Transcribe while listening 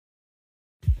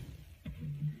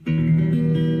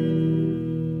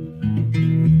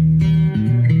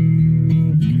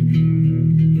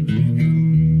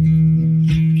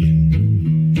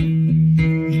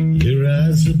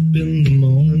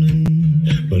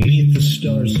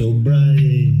so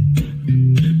bright.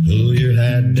 Pull your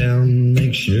hat down,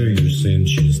 make sure your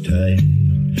cinch is tight.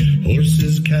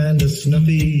 Horses kinda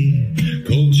snuffy,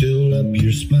 cold chill up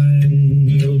your spine.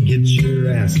 You'll get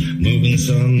your ass moving,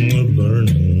 son, we're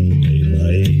burning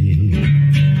daylight.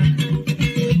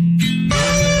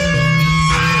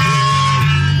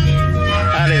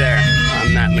 Howdy there,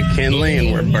 I'm Matt McKinley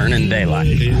and we're burning daylight.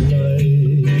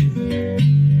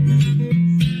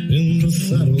 In the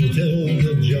saddle till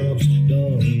the job's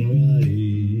done right.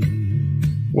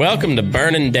 Welcome to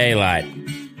Burning Daylight,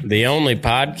 the only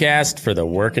podcast for the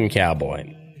working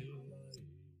cowboy.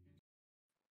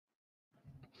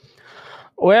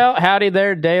 Well, howdy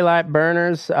there, daylight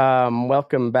burners.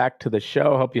 Welcome back to the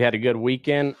show. Hope you had a good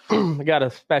weekend. I got a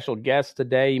special guest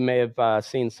today. You may have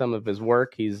seen some of his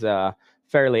work. He's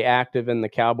fairly active in the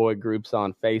cowboy groups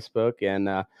on Facebook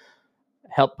and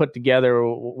helped put together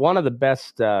one of the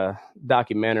best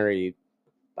documentary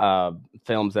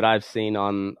films that I've seen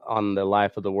on the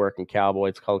life of the working cowboy.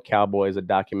 It's called Cowboys: A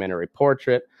Documentary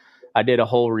Portrait. I did a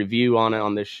whole review on it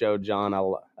on this show, John.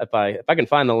 If I can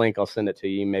find the link, I'll send it to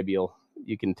you. Maybe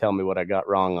you can tell me what I got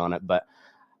wrong on it. But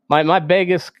my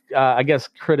biggest, I guess,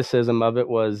 criticism of it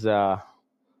was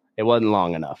it wasn't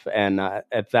long enough. And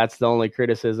if that's the only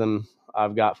criticism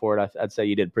I've got for it, I'd say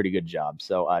you did a pretty good job.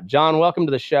 So, John, welcome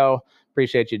to the show.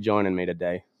 Appreciate you joining me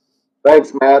today.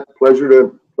 Thanks, Matt. Pleasure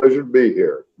to be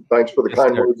here. Thanks for the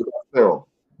kind words about film.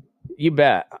 You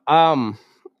bet.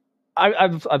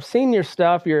 I've seen your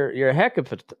stuff. You're a heck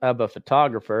of a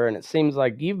photographer, and it seems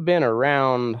like you've been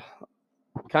around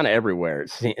kind of everywhere.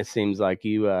 It seems like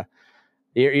you're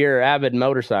an avid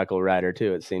motorcycle rider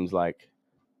too. It seems like.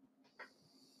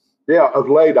 Yeah, of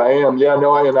late I am. Yeah,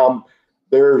 no, and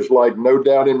there's like no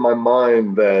doubt in my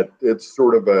mind that it's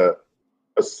sort of a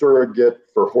surrogate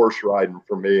for horse riding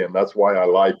for me, and that's why I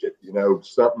like it. You know,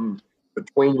 something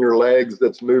between your legs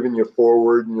that's moving you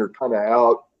forward, and you're kind of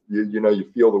out. You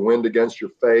feel the wind against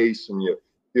your face, and you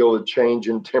feel the change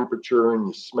in temperature, and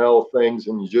you smell things,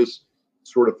 and you just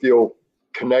sort of feel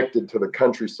connected to the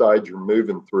countryside you're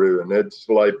moving through. And it's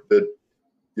like that,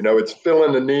 it's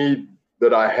filling a need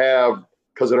that I have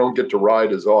because I don't get to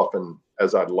ride as often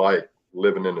as I'd like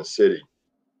living in a city.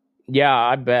 Yeah,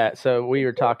 I bet. So we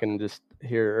were talking just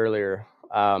here earlier.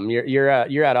 You're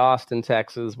at Austin,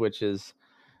 Texas, which is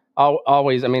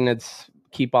always, it's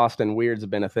Keep Austin Weird's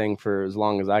been a thing for as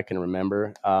long as I can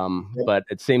remember. But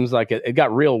it seems like it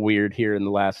got real weird here in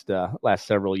the last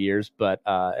several years, but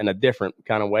in a different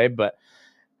kind of way. But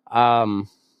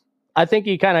I think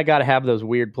you kind of got to have those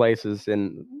weird places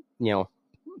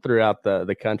throughout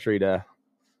the country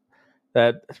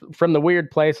that from the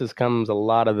weird places comes a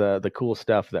lot of the cool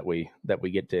stuff that we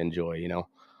get to enjoy,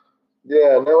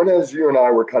 Yeah, no, and as you and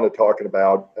I were kind of talking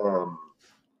about,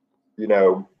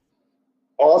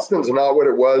 Austin's not what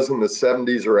it was in the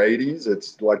 70s or 80s.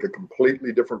 It's like a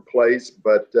completely different place,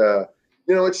 but,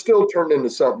 it's still turned into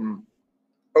something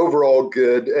overall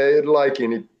good. Like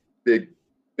any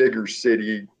bigger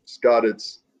city, it's got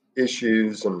its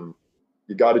issues, and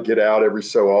you got to get out every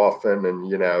so often.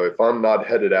 And, if I'm not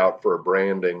headed out for a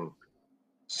branding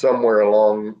somewhere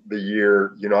along the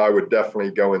year, I would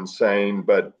definitely go insane.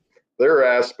 But there are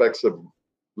aspects of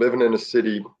living in a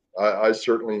city I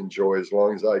certainly enjoy as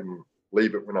long as I can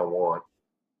leave it when I want.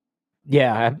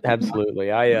 Yeah,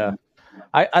 absolutely. I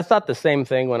thought the same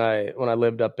thing when I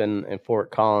lived up in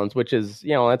Fort Collins, which is,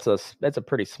 that's a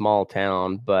pretty small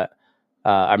town, but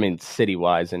city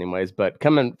wise anyways. But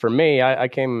coming for me,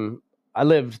 I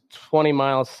lived 20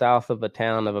 miles south of a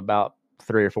town of about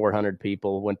 300 or 400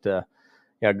 people. Went to,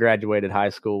 graduated high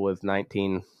school with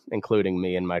 19, including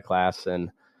me in my class, and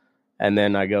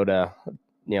then I go to,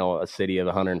 a city of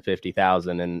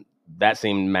 150,000, and that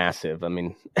seemed massive.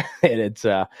 It's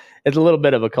a little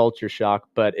bit of a culture shock,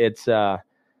 but it's you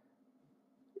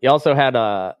also had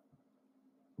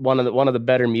one of the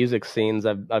better music scenes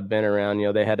I've been around.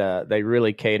 They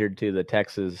really catered to the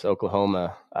Texas,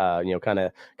 Oklahoma, kind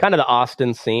of the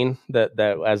Austin scene that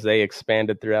as they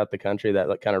expanded throughout the country,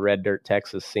 that kind of red dirt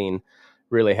Texas scene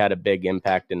really had a big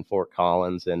impact in Fort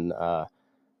Collins, and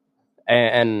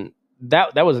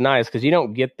that was nice because you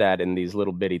don't get that in these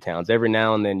little bitty towns. Every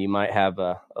now and then you might have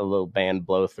a little band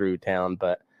blow through town,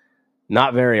 but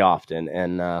not very often.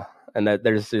 And that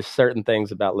there's just certain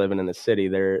things about living in the city.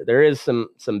 There is some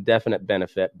definite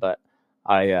benefit, but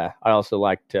I also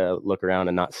like to look around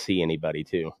and not see anybody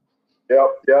too.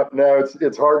 Yep. No,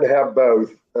 it's hard to have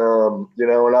both. And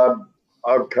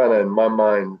I've kind of in my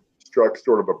mind struck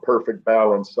sort of a perfect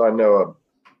balance. I know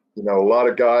a lot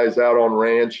of guys out on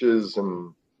ranches,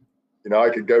 and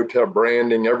I could go to a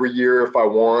branding every year if I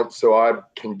want, so I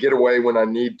can get away when I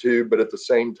need to. But at the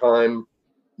same time,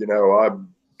 I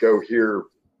go hear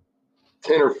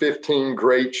 10 or 15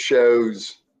 great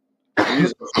shows,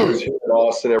 music shows here in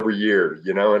Austin every year,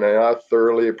 and I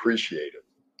thoroughly appreciate it.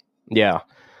 Yeah.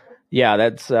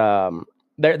 That's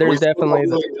there's definitely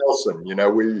Willie Nelson.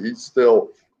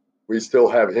 We still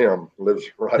have him, lives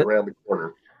right around the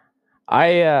corner.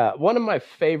 One of my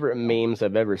favorite memes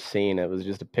I've ever seen, it was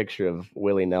just a picture of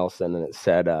Willie Nelson, and it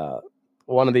said,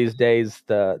 one of these days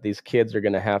these kids are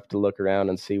going to have to look around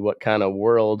and see what kind of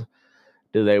world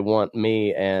do they want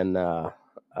me and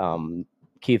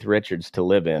Keith Richards to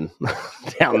live in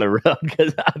down the road,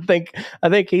 because I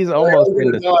think he's almost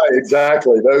going to die.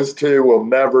 Exactly, those two will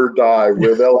never die.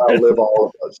 They'll outlive all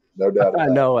of us, no doubt about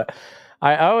it. I know it.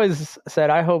 I always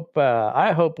said I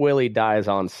hope Willie dies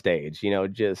on stage.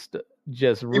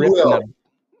 Just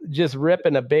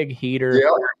ripping a big heater,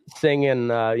 singing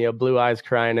Blue Eyes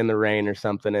Crying in the Rain or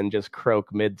something, and just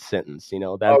croak mid sentence.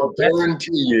 I'll guarantee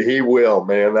you he will,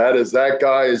 man. That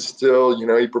guy is still,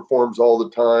 he performs all the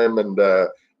time, and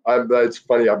it's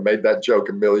funny. I've made that joke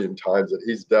a million times that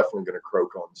he's definitely going to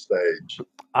croak on stage.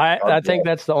 I think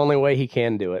that's the only way he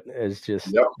can do it, is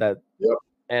just that. Yep.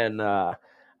 And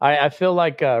I feel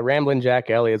like Ramblin'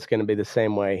 Jack Elliott's going to be the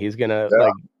same way. He's gonna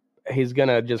he's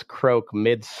gonna just croak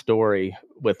mid-story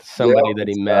with somebody that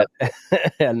he met,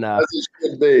 and as it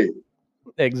should be.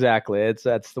 Exactly,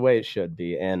 that's the way it should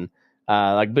be. And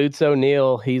like Boots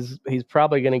O'Neill, he's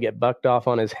probably gonna get bucked off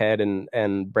on his head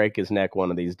and break his neck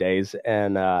one of these days.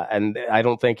 And I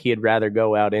don't think he'd rather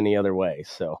go out any other way.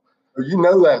 So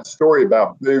that story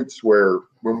about Boots, where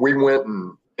when we went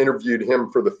and interviewed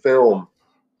him for the film,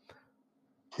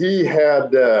 he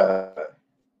had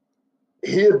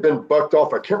been bucked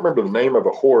off. I can't remember the name of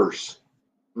a horse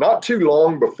not too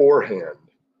long beforehand.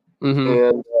 Mm-hmm.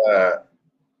 And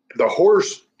the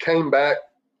horse came back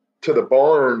to the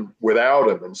barn without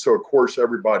him. And so, of course,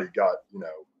 everybody got,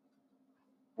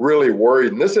 really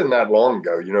worried. And this isn't that long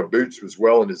ago. Boots was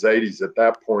well in his 80s at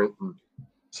that point. And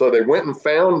so they went and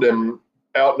found him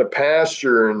out in the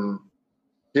pasture, and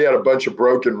he had a bunch of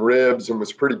broken ribs and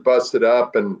was pretty busted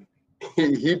up. And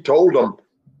he told them,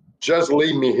 just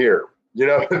leave me here.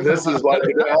 This is like,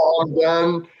 I'm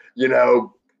done,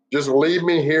 just leave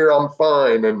me here. I'm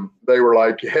fine. And they were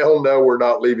like, hell no, we're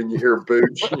not leaving you here,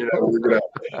 Boots. We're going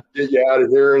to get you out of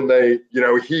here. And they,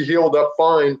 he healed up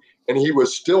fine. And he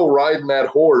was still riding that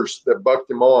horse that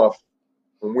bucked him off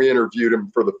when we interviewed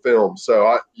him for the film.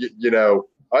 So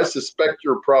I suspect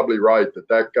you're probably right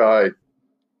that guy,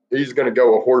 he's going to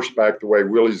go a horseback the way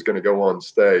Willie's going to go on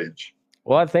stage.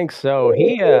 Well, I think so.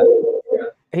 He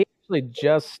actually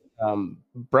just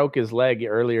broke his leg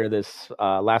earlier this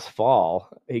last fall.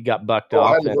 He got bucked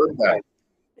off. I hadn't heard that.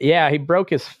 Yeah, he broke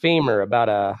his femur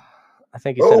I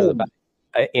think he said it was about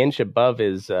an inch above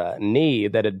his knee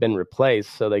that had been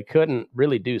replaced. So they couldn't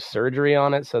really do surgery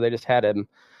on it. So they just had him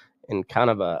in kind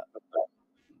of a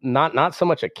not so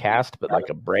much a cast, but like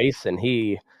a brace. And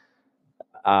he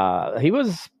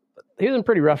was in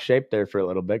pretty rough shape there for a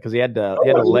little bit, because he had to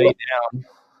lay down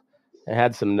and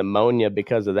had some pneumonia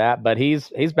because of that. But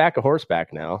he's back a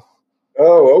horseback now.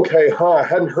 Oh, okay. I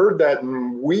hadn't heard that.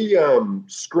 And we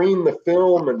screened the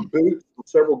film, and Boots and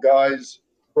several guys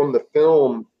from the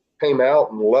film came out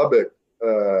in Lubbock.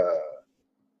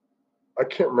 I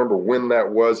can't remember when that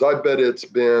was. I bet it's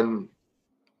been,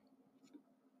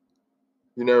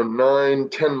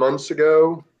 9-10 months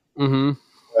ago. Mm-hmm.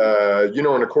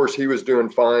 And of course he was doing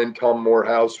fine. Tom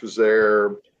Morehouse was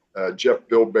there, Jeff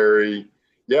Bilberry.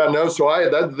 Yeah, no. So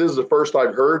this is the first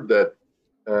I've heard that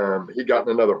he got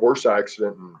in another horse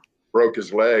accident and broke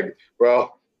his leg.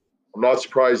 Well, I'm not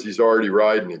surprised he's already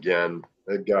riding again.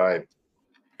 That guy.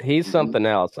 He's something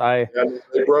else. They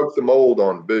broke the mold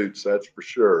on Boots, that's for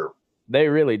sure. They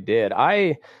really did.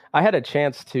 I had a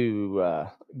chance to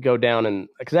go down, and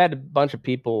because I had a bunch of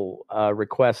people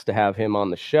request to have him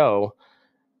on the show,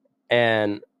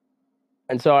 and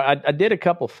so I did a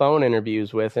couple phone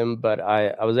interviews with him, but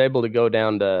I was able to go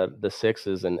down to the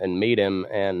Sixes and meet him,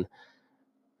 and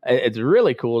it's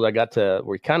really cool.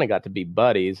 We kind of got to be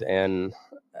buddies, and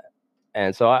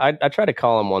so I try to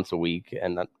call him once a week,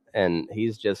 and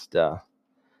he's just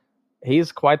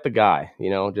he's quite the guy,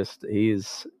 just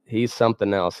he's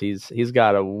something else. He's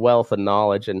got a wealth of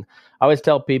knowledge, and I always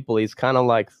tell people he's kind of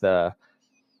like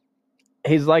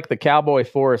he's like the cowboy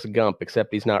Forrest Gump,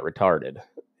 except he's not retarded.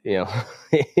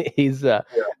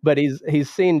 But he's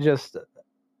seen just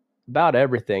about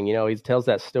everything. He tells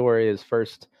that story, his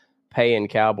first paying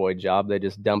cowboy job. They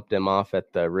just dumped him off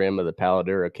at the rim of the Palo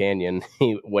Duro Canyon.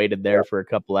 He waited there for a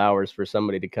couple hours for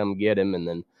somebody to come get him, and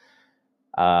then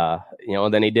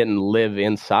And then he didn't live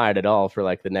inside at all for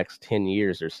like the next 10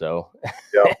 years or so.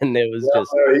 Yeah. And it was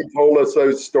just, he told us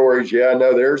those stories. Yeah,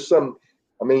 no, there's some,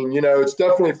 I mean, it's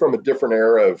definitely from a different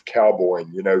era of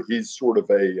cowboying. He's sort of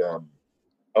a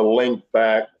link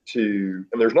back to,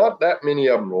 and there's not that many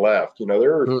of them left.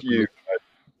 There are a few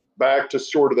back to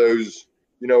sort of those,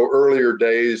 earlier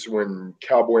days when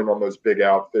cowboying on those big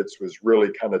outfits was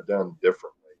really kind of done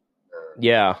differently.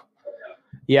 Yeah,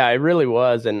 it really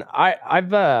was. And I've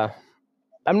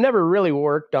never really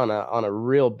worked on a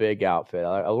real big outfit.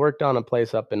 I worked on a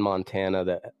place up in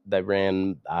Montana that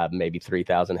ran maybe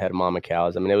 3,000 head of mama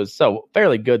cows. I mean, it was so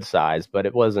fairly good size, but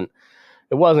it wasn't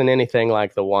anything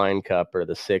like the Wine Cup or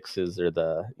the Sixes or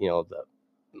the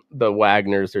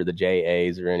Wagners or the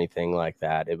JAs or anything like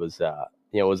that. It was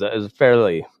it was a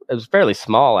fairly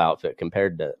small outfit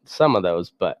compared to some of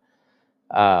those, but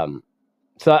so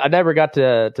I never got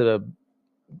to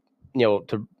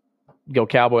go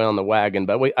cowboy on the wagon,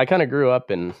 but I kind of grew up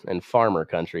in farmer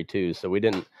country too. So we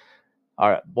didn't,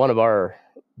 one of our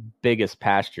biggest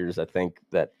pastures, I think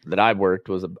that I worked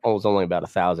was only about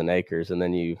 1,000 acres. And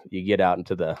then you get out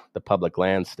into the public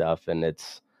land stuff and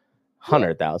it's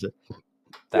 100,000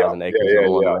 acres. Yeah.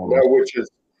 No, which is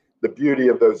the beauty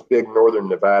of those big Northern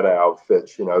Nevada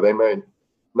outfits. They may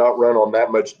not run on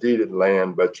that much deeded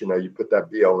land, but you put that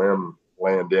BLM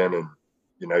land in and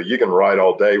you can ride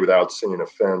all day without seeing a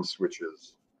fence, which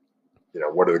is,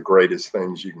 one of the greatest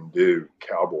things you can do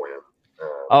cowboying.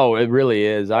 Oh, it really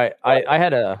is. I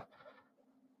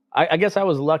guess I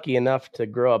was lucky enough to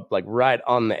grow up like right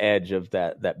on the edge of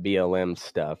that BLM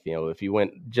stuff. If you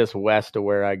went just west of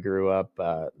where I grew up,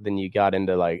 then you got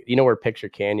into like, where Picture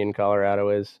Canyon, Colorado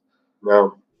is?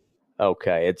 No.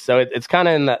 Okay. It's kind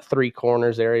of in that Three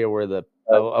Corners area where the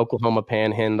Oklahoma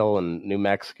Panhandle and New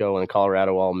Mexico and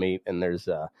Colorado all meet. And there's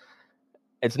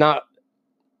it's not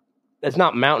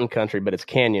mountain country, but it's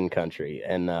canyon country.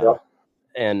 And,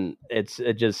 and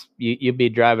it just, you'd be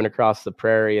driving across the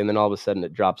prairie and then all of a sudden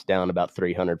it drops down about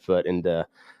 300 foot into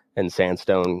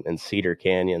sandstone and cedar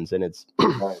canyons. And it's,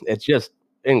 it's just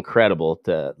incredible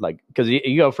to like, cause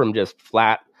you go from just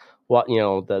flat,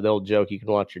 the old joke, you can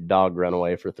watch your dog run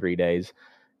away for 3 days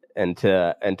and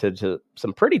to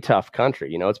some pretty tough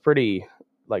country. It's pretty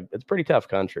tough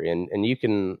country. And you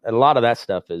can, and a lot of that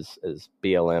stuff is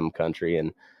BLM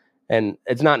country. And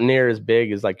it's not near as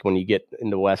big as like when you get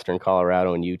into western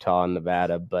Colorado and Utah and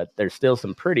Nevada, but there's still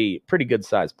some pretty good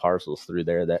sized parcels through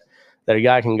there that a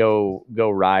guy can go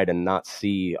ride and not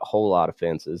see a whole lot of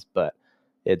fences. But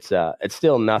it's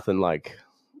still nothing like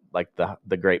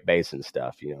the Great Basin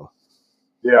stuff,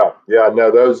 Yeah.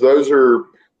 No, those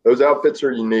outfits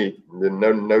are unique.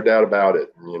 No doubt about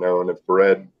it. And have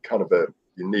bred kind of a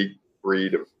unique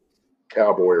breed of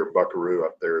cowboy or buckaroo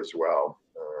up there as well.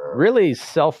 Really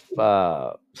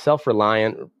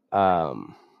self-reliant,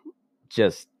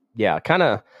 just kind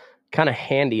of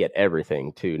handy at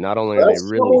everything too. Not only are they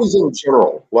really always in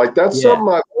general, like that's something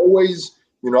I've always,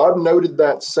 I've noted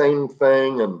that same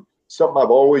thing and something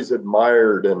I've always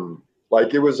admired. And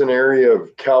like, it was an area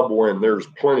of cowboying. There's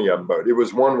plenty of them, but it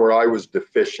was one where I was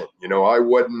deficient. I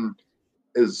wasn't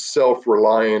as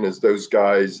self-reliant as those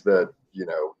guys that,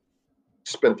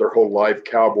 spent their whole life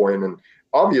cowboying. And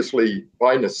obviously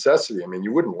by necessity, I mean,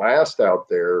 you wouldn't last out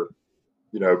there,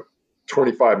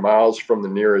 25 miles from the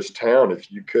nearest town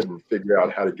if you couldn't figure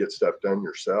out how to get stuff done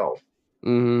yourself.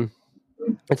 Mm-hmm.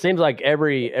 It seems like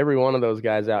every one of those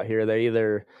guys out here, they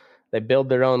build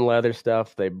their own leather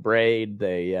stuff, they braid,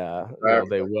 they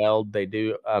they weld, they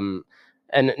do.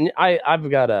 And I've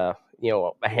got a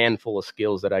handful of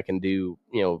skills that I can do,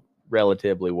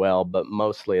 relatively well, but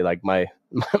mostly like my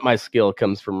skill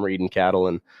comes from reading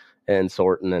cattle and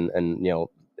sorting and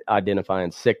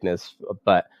identifying sickness.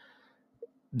 But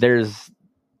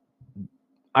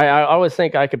I always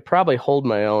think I could probably hold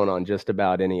my own on just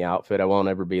about any outfit. I won't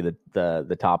ever be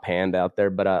the top hand out there,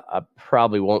 but I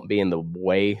probably won't be in the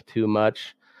way too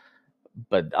much.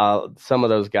 But some of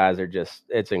those guys are just,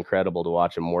 it's incredible to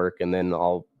watch them work. And then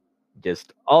all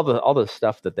the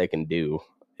stuff that they can do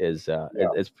is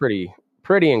it's pretty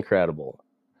incredible.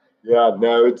 Yeah,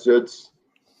 no, it's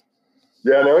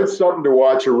something to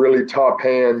watch a really top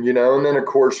hand, and then of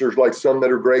course there's like some that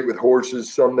are great with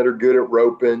horses, some that are good at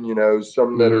roping,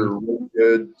 some that are really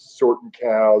good sorting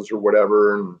cows or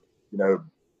whatever. And,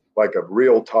 like a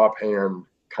real top hand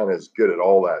kind of is good at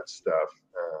all that stuff.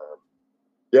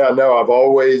 I've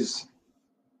always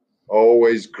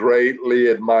greatly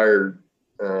admired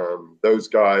those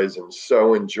guys and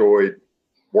so enjoyed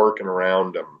working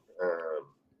around them.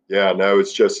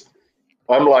 It's just,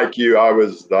 I'm like you. I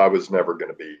was never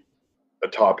going to be a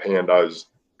top hand. I was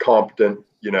competent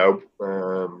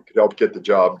could help get the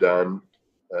job done.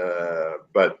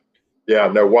 But yeah,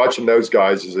 no, watching those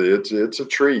guys it's a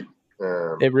treat.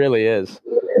 It really is.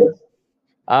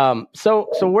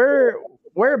 So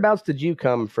whereabouts did you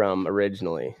come from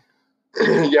originally?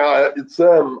 Yeah, it's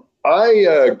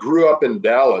I grew up in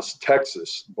Dallas,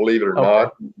 Texas, believe it or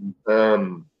not.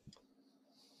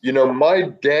 My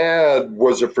dad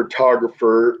was a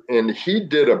photographer, and he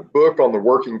did a book on the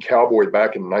working cowboy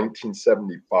back in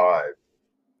 1975.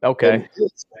 Okay. And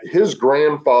his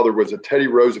grandfather was a Teddy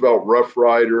Roosevelt Rough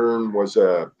Rider and was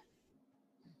a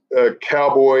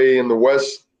cowboy in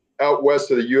the out west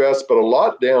of the U.S., but a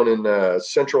lot down in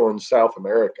Central and South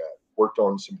America. Worked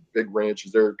on some big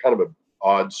ranches. They're kind of an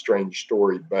odd, strange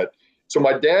story. But so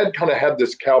my dad kind of had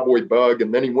this cowboy bug,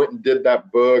 and then he went and did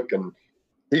that book, and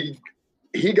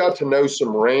he got to know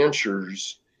some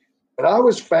ranchers. And I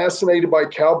was fascinated by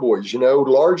cowboys,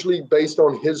 largely based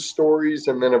on his stories,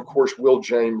 and then of course Will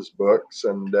James books.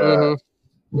 And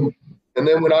and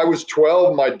then when I was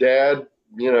 12, my dad,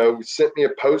 sent me a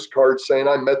postcard saying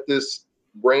I met this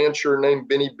rancher named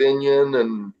Benny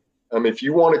Binion, and if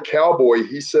you want a cowboy,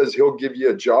 he says he'll give you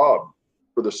a job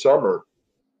for the summer.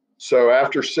 So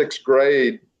after 6th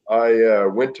grade, I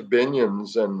went to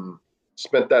Binion's and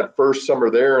spent that first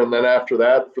summer there. And then after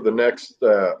that, for the next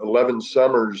 11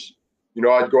 summers,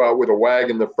 I'd go out with a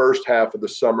wagon the first half of the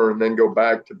summer and then go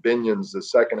back to Binion's the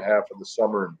second half of the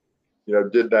summer.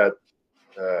 And, did that,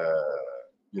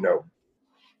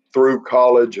 through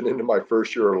college and into my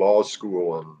first year of law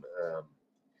school.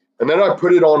 And then I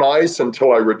put it on ice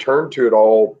until I returned to it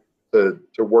all to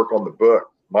work on the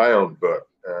book, my own book,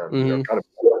 kind of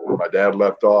where my dad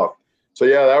left off. So,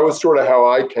 yeah, that was sort of how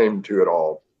I came to it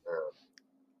all.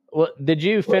 Well, did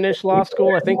you finish law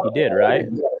school? I think you did, right?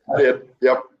 I did.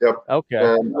 Yep.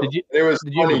 Okay. Did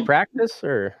you practice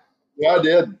or? Yeah, I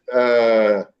did.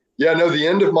 The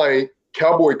end of my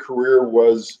cowboy career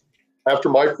was after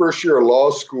my first year of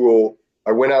law school.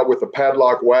 I went out with a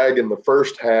padlock wagon the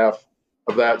first half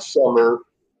of that summer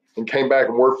and came back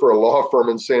and worked for a law firm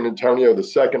in San Antonio the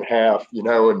second half,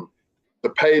 and the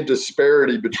pay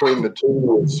disparity between the two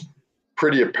was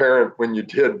pretty apparent when you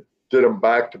did them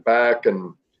back to back.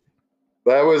 And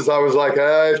I was like,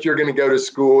 if you're going to go to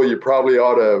school, you probably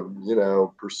ought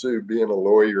to, pursue being a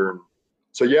lawyer. And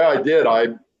so, yeah, I did. I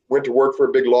went to work for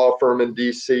a big law firm in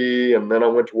DC, and then I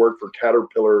went to work for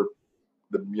Caterpillar,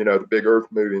 the big earth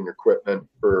moving equipment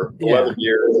for 11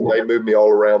 years. And they moved me all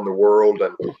around the world.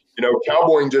 And,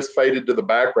 cowboying just faded to the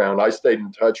background. I stayed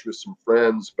in touch with some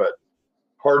friends, but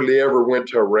hardly ever went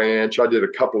to a ranch. I did a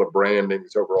couple of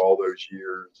brandings over all those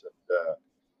years.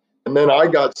 And then I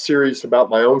got serious about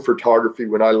my own photography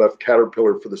when I left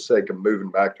Caterpillar for the sake of moving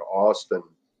back to Austin.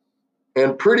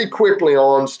 And pretty quickly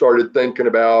on started thinking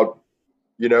about,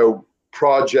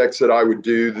 projects that I would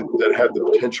do that had the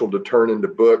potential to turn into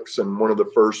books. And one of the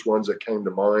first ones that came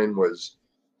to mind was,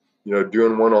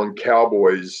 doing one on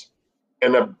cowboys.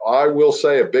 And I will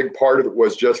say a big part of it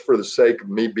was just for the sake of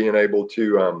me being able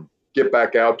to get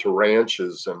back out to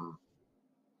ranches. And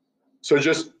so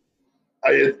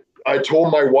I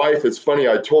told my wife, it's funny,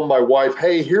 I told my wife,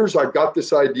 hey, I've got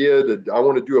this idea that I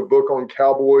want to do a book on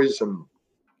cowboys, and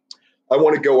I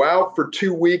want to go out for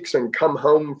 2 weeks and come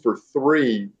home for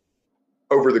 3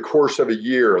 over the course of a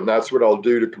year. And that's what I'll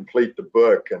do to complete the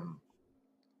book. And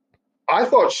I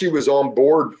thought she was on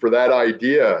board for that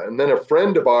idea. And then a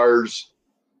friend of ours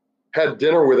had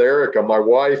dinner with Erica, my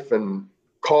wife, and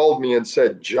called me and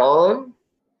said, John,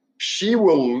 she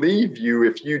will leave you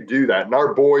if you do that. And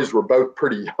our boys were both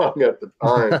pretty young at the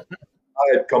time. I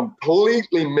had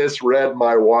completely misread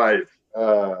my wife.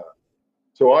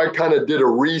 So I kind of did a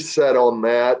reset on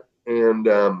that and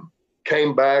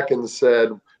came back and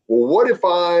said, well, what if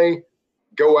I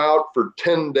go out for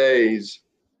 10 days,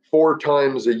 4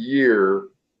 times a year,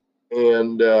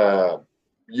 and,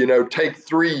 take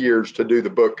 3 years to do the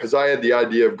book? Because I had the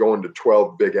idea of going to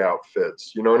 12 big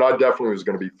outfits, and I definitely was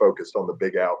going to be focused on the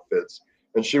big outfits.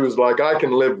 And she was like, I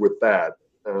can live with that.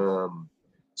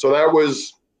 So that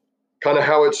was kind of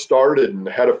how it started, and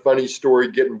had a funny story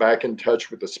getting back in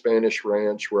touch with the Spanish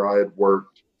ranch where I had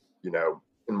worked, in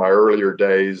my earlier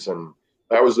days. And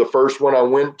that was the first one I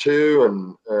went to,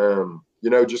 and,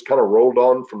 just kind of rolled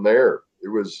on from there. It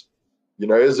was, it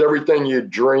was everything you'd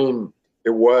dream it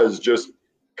was, just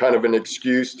kind of an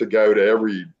excuse to go to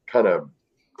every kind of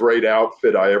great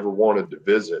outfit I ever wanted to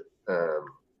visit.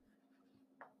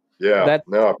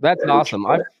 That's awesome.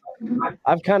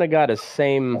 I've kind of got a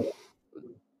same,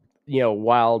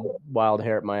 wild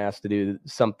hair at my ass to do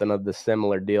something of the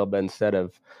similar deal, but instead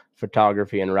of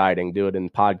photography and writing, do it in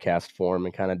podcast form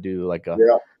and kind of do like a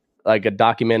like a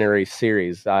documentary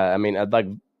series. I mean, I'd like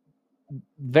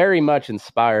very much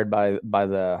inspired by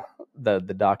the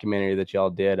documentary that y'all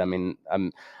did. I mean,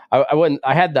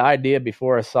 I had the idea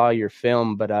before I saw your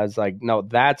film, but I was like, no,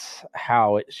 that's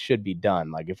how it should be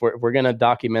done. Like if we're gonna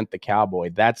document the cowboy,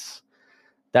 that's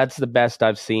the best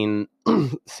I've seen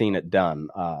it done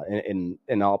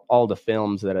in all the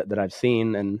films that I've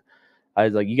seen. And I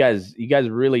was like, you guys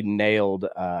really nailed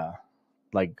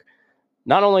like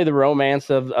not only the romance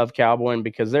of cowboying,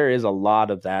 because there is a lot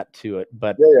of that to it,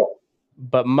 but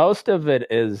but most of it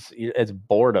is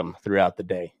boredom throughout the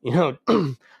day, you know.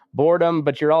 Boredom,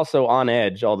 but you're also on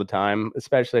edge all the time,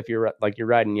 especially if you're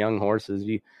riding young horses.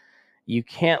 You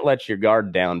can't let your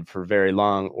guard down for very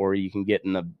long, or you can get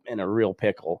in a real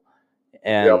pickle.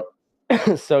 And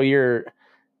so you're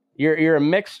a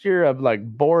mixture of like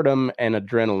boredom and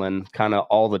adrenaline kind of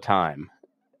all the time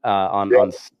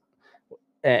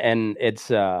and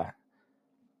it's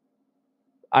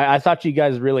I thought you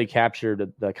guys really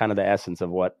captured the kind of the essence of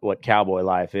what cowboy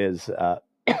life is,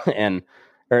 and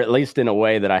or at least in a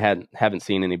way that I haven't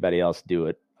seen anybody else do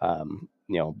it,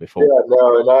 you know, before. Yeah,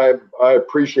 no, and I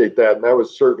appreciate that, and that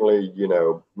was certainly, you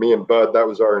know, me and Bud, that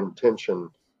was our intention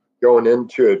going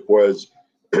into it. Was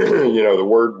you know, the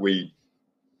word we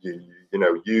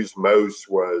used most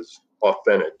was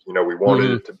authentic. You know, we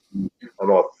wanted it to be an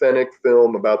authentic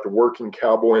film about the working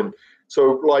cowboy. And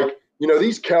so, like, you know,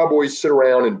 these cowboys sit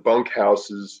around in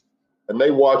bunkhouses and they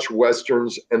watch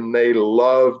Westerns and they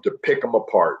love to pick them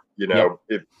apart. You know,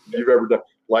 if you've ever done,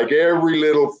 like, every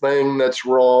little thing that's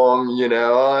wrong, you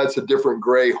know, oh, that's a different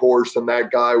gray horse than that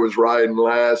guy was riding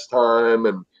last time.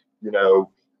 And, you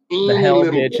know, the hell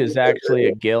bitch is actually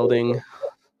a gelding.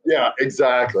 Yeah,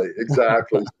 exactly.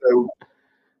 So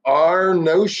our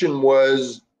notion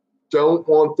was, don't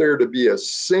want there to be a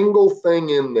single thing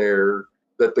in there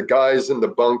that the guys in the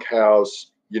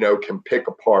bunkhouse, you know, can pick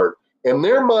apart. And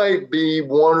there might be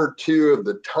one or two of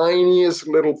the tiniest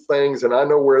little things, and I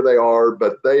know where they are,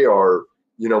 but they are,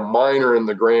 you know, minor in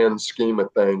the grand scheme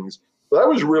of things. So that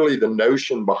was really the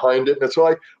notion behind it. And it's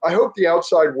like, I hope the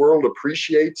outside world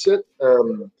appreciates it,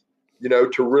 you know,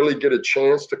 to really get a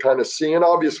chance to kind of see. And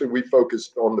obviously we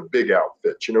focused on the big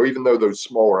outfits, you know, even though those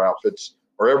smaller outfits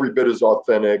are every bit as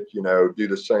authentic, you know, do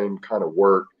the same kind of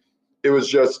work. It was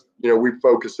just, you know, we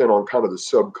focused in on kind of the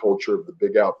subculture of the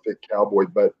big outfit cowboy.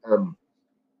 But,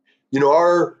 you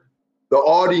know, the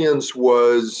audience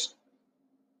was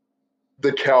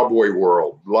the cowboy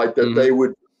world, like that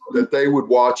they would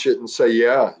watch it and say,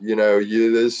 yeah, you know,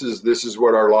 this is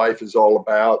what our life is all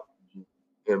about.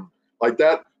 And like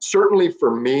that, certainly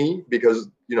for me, because,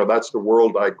 you know, that's the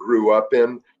world I grew up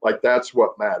in, like that's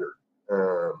what mattered.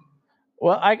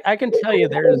 Well, I can tell you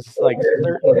there's like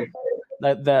certain,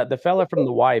 the fella from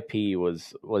the YP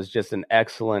was just an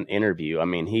excellent interview. I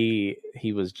mean,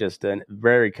 he was just a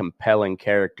very compelling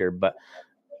character, but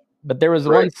there was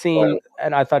one scene,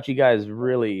 and I thought you guys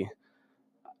really,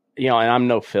 you know, and I'm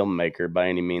no filmmaker by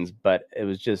any means, but it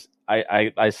was just,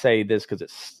 I say this because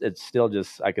it's still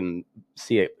just, I can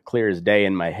see it clear as day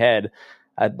in my head.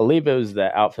 I believe it was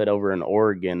the outfit over in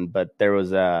Oregon, but there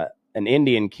was an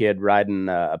Indian kid riding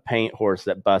a paint horse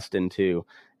that bust into,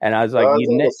 and I was like,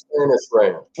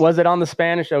 was it on the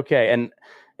Spanish? Okay. And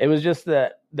it was just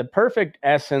the perfect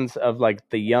essence of like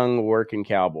the young working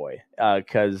cowboy.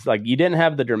 Cause like you didn't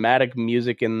have the dramatic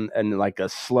music and like a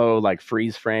slow, like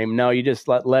freeze frame. No, you just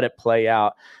let it play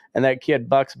out. And that kid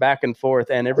bucks back and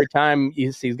forth. And every time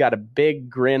he's got a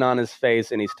big grin on his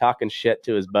face and he's talking shit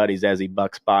to his buddies as he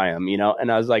bucks by him, you know?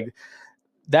 And I was like,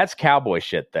 that's cowboy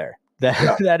shit there.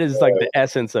 That is like the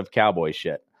essence of cowboy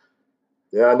shit.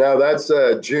 Yeah, no, that's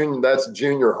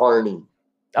Junior Harney.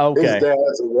 Okay. His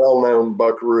dad's a well-known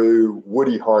buckaroo,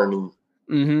 Woody Harney.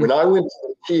 When I went to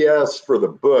the TS for the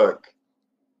book,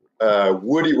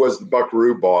 Woody was the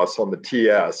buckaroo boss on the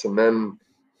TS. And then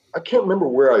I can't remember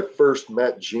where I first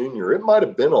met Junior. It might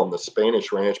have been on the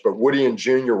Spanish Ranch, but Woody and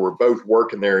Junior were both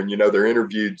working there. And, you know, they're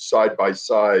interviewed side by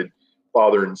side,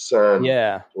 father and son.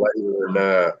 Yeah. Later.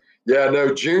 And, yeah,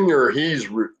 no, Junior, he's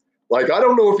like, I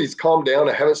don't know if he's calmed down.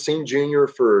 I haven't seen Junior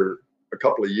for a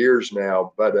couple of years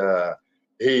now, but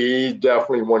he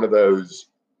definitely one of those,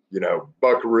 you know,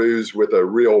 buckaroos with a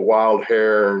real wild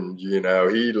hair. And, you know,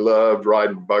 he loved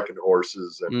riding bucking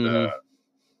horses. And,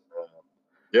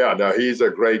 yeah, no, he's a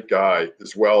great guy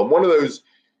as well. And one of those,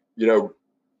 you know,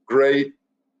 great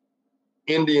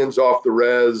Indians off the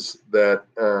res that,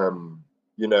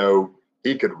 you know,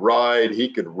 he could ride, he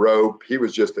could rope. He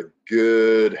was just a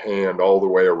good hand all the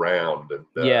way around. And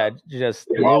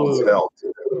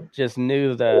just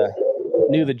knew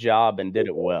the job and did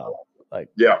it well. Like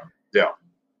no,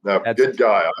 good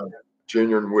guy.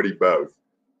 Junior and Woody both.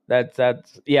 That's that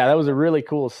was a really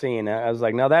cool scene. I was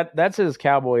like, no, that's as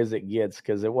cowboy as it gets,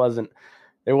 because there wasn't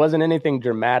anything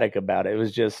dramatic about it. It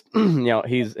was just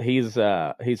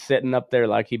he's sitting up there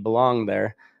like he belonged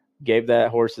there, gave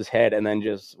that horse his head, and then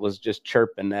was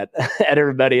chirping at at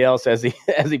everybody else as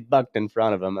he bucked in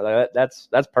front of him.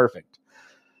 That's perfect.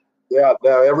 Yeah,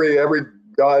 now every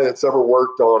guy that's ever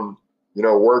worked on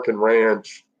working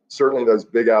ranch, certainly those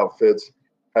big outfits,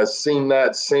 has seen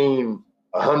that scene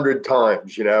 100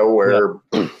 times, where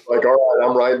like, all right,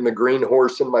 I'm riding the green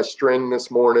horse in my string this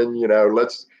morning,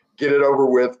 let's get it over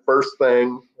with first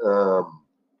thing,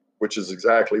 which is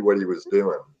exactly what he was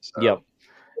doing. So. Yep.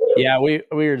 Yeah, I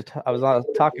was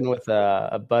talking with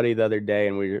a buddy the other day,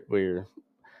 and we were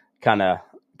kind of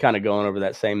going over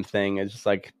that same thing. It's just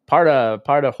like part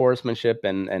of horsemanship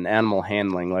and animal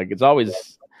handling. Like,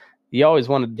 you always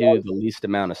want to do the least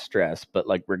amount of stress, but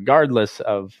like regardless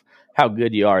of how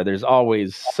good you are, there's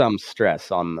always some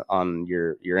stress on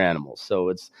your animals. So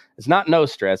it's not no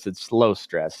stress, it's low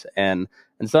stress. And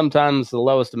sometimes the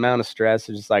lowest amount of stress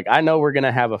is just like, I know we're going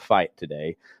to have a fight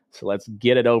today, so let's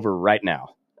get it over right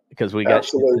now, because we got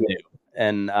shit to do.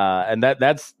 And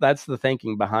that's the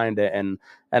thinking behind it. And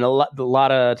a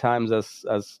lot of times us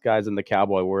guys in the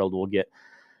cowboy world will get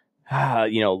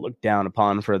looked down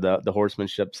upon for the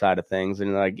horsemanship side of things,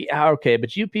 and like, yeah, okay,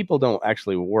 but you people don't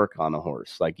actually work on a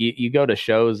horse. Like, you go to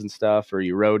shows and stuff, or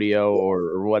you rodeo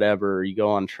or whatever, or you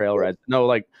go on trail rides. No,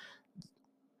 like,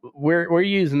 we're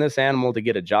using this animal to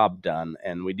get a job done,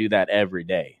 and we do that every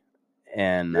day.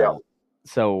 And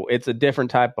so it's a different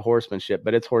type of horsemanship,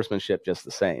 but it's horsemanship just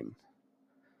the same.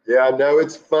 Yeah, no,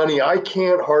 it's funny. I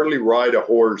can't hardly ride a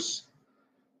horse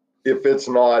if it's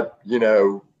not,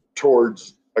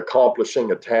 towards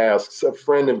accomplishing a task. So a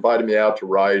friend invited me out to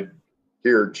ride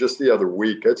here just the other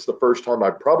week. It's the first time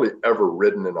I've probably ever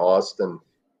ridden in Austin.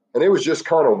 And it was just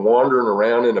kind of wandering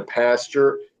around in a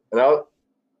pasture. And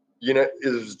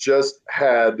it just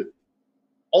had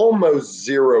almost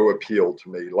zero appeal to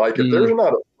me. Like, if there's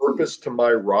not a purpose to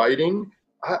my riding,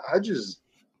 I just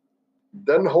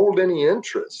doesn't hold any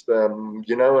interest. And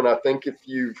I think if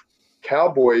you've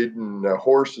cowboyed and a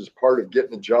horse is part of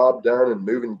getting the job done and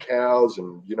moving cows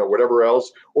and whatever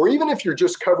else, or even if you're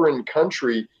just covering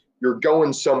country, you're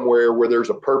going somewhere where there's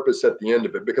a purpose at the end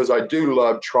of it. Because I do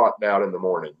love trotting out in the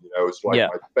morning. It's like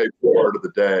my favorite part of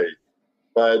the day.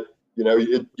 But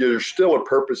there's still a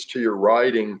purpose to your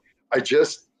riding. I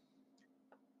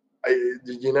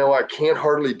can't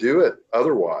hardly do it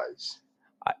otherwise.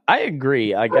 I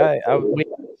agree. Like, we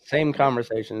same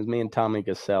conversation as me and Tommy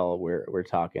Gassell. We're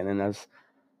talking, and that's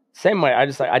same way.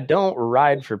 I don't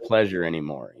ride for pleasure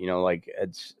anymore. Like,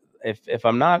 it's if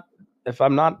I'm not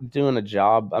doing a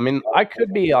job. I mean, I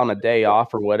could be on a day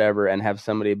off or whatever, and have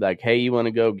somebody be like, "Hey, you want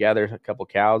to go gather a couple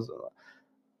cows?"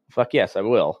 Fuck yes, I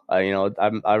will.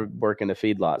 I work in a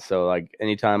feedlot, so like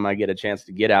anytime I get a chance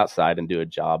to get outside and do a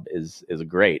job is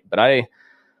great. But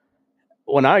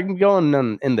when I'm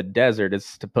going in the desert,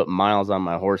 it's to put miles on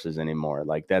my horses anymore.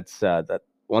 Like, that's that.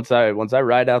 Once I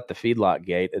ride out the feedlot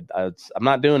gate, I'm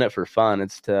not doing it for fun.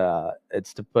 It's to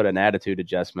put an attitude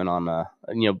adjustment on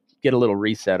get a little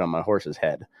reset on my horse's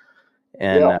head.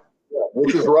 And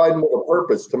which is riding with a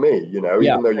purpose to me. Even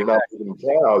though you're not eating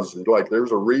cows, like,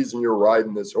 there's a reason you're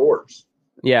riding this horse.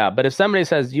 Yeah, but if somebody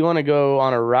says, "Do you want to go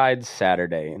on a ride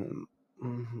Saturday?"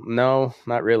 No,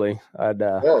 not really.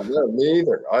 No, me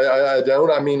either. I don't.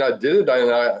 I mean, I did it,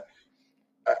 and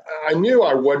I knew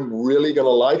I wasn't really going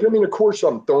to like it. I mean, of course,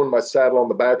 I'm throwing my saddle on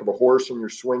the back of a horse, and you're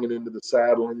swinging into the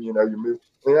saddle, and you move.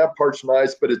 I mean, that part's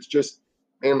nice, but it's just,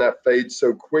 man, that fades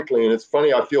so quickly. And it's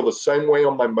funny. I feel the same way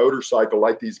on my motorcycle.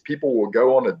 Like, these people will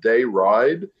go on a day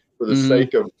ride for the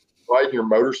sake of riding your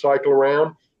motorcycle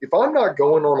around. If I'm not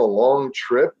going on a long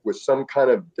trip with some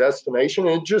kind of destination,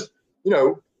 and it just,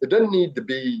 it doesn't need to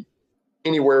be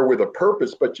anywhere with a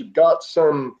purpose, but you've got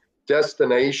some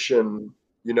destination,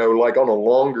 like on a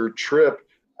longer trip,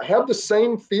 I have the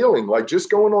same feeling. Like,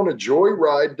 just going on a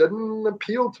joyride doesn't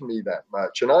appeal to me that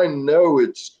much. And I know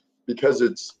it's because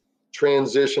it's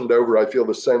transitioned over. I feel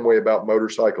the same way about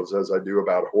motorcycles as I do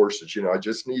about horses. I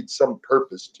just need some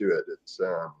purpose to it. It's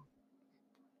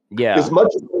as much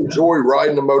as I enjoy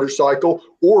riding a motorcycle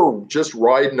or just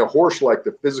riding a horse, like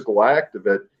the physical act of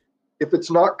it, if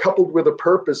it's not coupled with a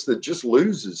purpose, that just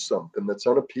loses something that's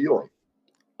unappealing.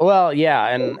 Well, yeah,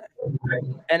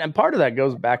 and part of that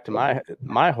goes back to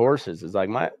my horses. Is like,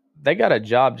 they got a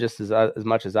job just as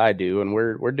much as I do, and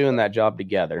we're doing that job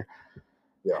together.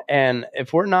 Yeah. And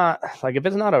if we're not, like, if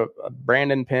it's not a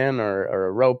Brandon pin or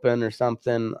a roping or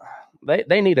something,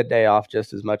 they need a day off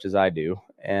just as much as I do.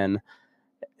 And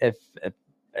if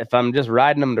if I'm just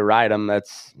riding them to ride them,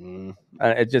 that's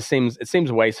it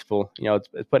seems wasteful. You know, it's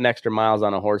putting extra miles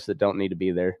on a horse that don't need to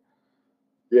be there.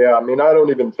 Yeah, I mean, I don't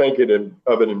even think of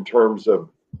it in terms of,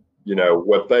 you know,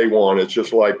 what they want. It's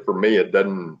just like, for me, it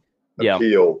doesn't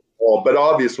appeal. Well, but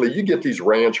obviously, you get these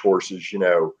ranch horses, you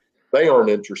know, they aren't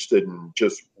interested in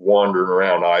just wandering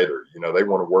around either. You know, they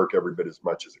want to work every bit as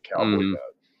much as a cowboy does.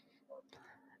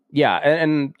 Yeah,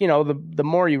 and you know, the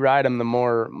more you ride them, the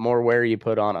more wear you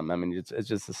put on them. I mean, it's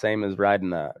just the same as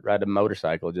riding a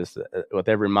motorcycle. Just with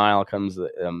every mile comes,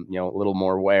 you know, a little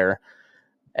more wear.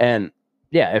 And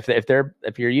yeah,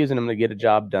 if you're using them to get a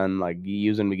job done, like, you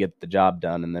use them to get the job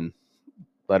done, and then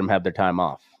let them have their time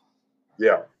off.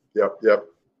 Yeah. Yep.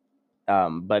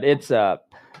 But it's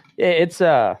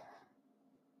a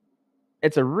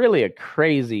really a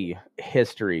crazy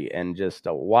history and just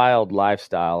a wild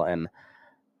lifestyle. And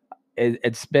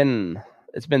it's been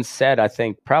said, I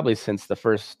think, probably since the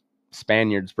first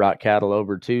Spaniards brought cattle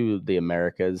over to the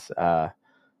Americas,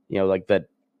 you know, like, that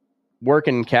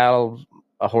working cattle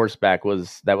a horseback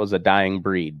was a dying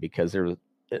breed, because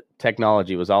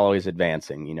technology was always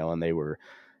advancing, you know, and they were,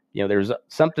 you know, there's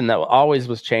something that always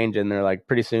was changing. They're like,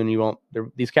 pretty soon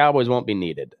these cowboys won't be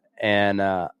needed. And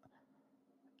I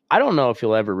don't know if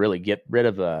you'll ever really get rid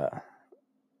of a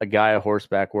guy a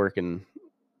horseback working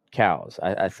cows.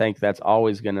 I think that's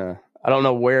always gonna. I don't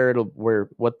know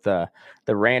what the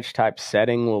ranch type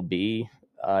setting will be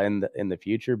in the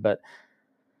future, but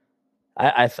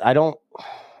I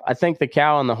think the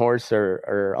cow and the horse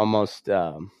are almost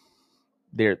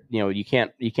they're, you know, you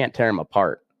can't tear them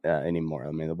apart anymore.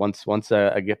 I mean, once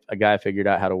a guy figured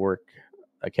out how to work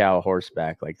a cow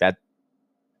horseback like that,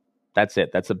 that's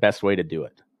it. That's the best way to do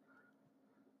it.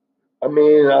 I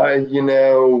mean,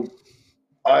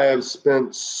 I have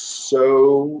spent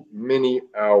so many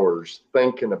hours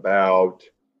thinking about,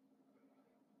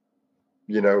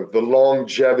 you know, the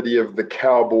longevity of the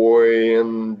cowboy,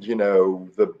 and, you know,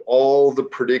 all the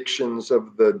predictions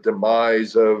of the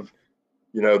demise of,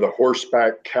 you know, the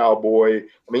horseback cowboy.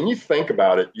 I mean, you think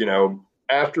about it, you know,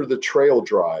 after the trail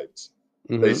drives,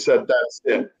 they said that's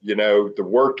it. You know, the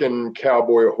working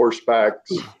cowboy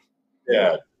horseback's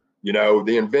dead. You know,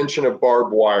 the invention of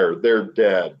barbed wire, they're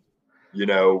dead. You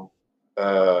know,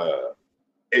 and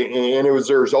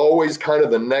there's always kind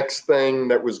of the next thing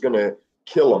that was going to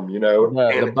kill them, you know.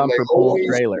 The bumper pull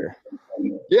trailer.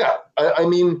 Yeah. I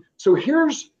mean, so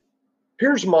here's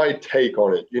my take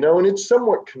on it, you know, and it's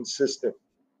somewhat consistent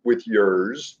with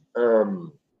yours.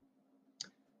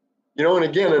 You know, and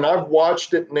again, and I've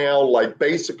watched it now, like,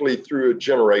 basically through a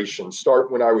generation.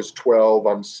 Start when I was 12,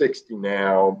 I'm 60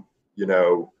 now, you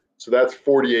know, so that's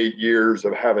 48 years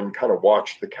of having kind of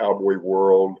watched the cowboy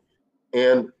world.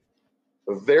 And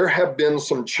there have been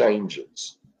some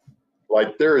changes.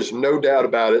 Like, there is no doubt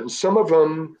about it. And some of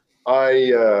them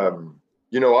I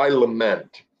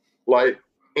lament. Like,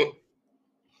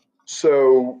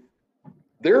 so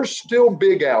there's still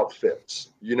big outfits,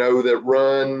 you know, that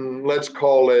run, let's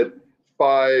call it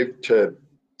 5 to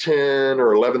 10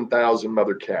 or 11,000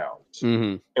 mother cows,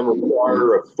 and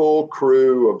require a full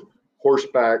crew of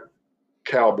horseback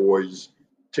cowboys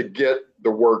to get the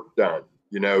work done,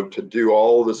 you know, to do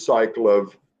all the cycle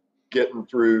of getting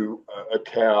through a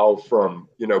cow from,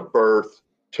 you know, birth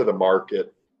to the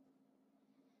market.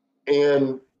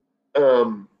 And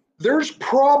there's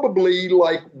probably,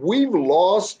 like, we've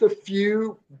lost a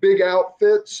few big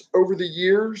outfits over the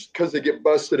years because they get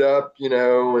busted up, you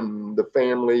know, and the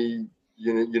family,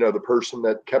 you know, the person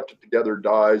that kept it together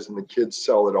dies and the kids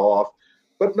sell it off,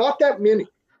 but not that many.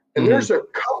 And there's a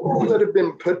couple that have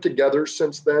been put together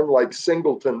since then, like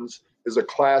Singleton's is a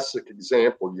classic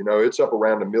example. You know, it's up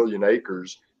around 1 million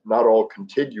acres, not all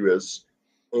contiguous.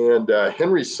 And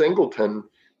Henry Singleton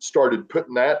started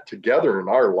putting that together in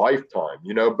our lifetime,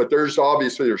 you know, but there's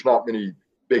not many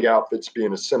big outfits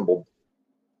being assembled.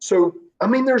 So, I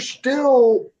mean, there's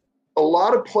still a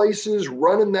lot of places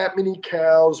running that many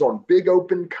cows on big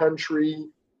open country,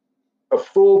 a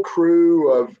full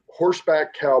crew of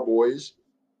horseback cowboys.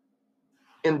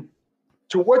 And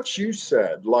to what you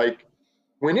said, like,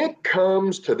 when it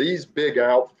comes to these big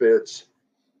outfits,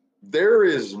 there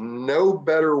is no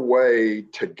better way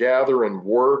to gather and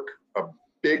work a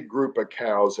big group of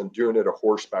cows than doing it a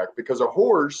horseback, because a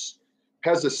horse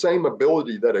has the same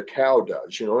ability that a cow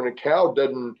does, you know, and a cow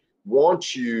doesn't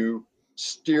want you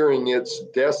steering its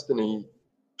destiny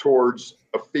towards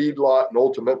a feedlot and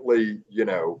ultimately, you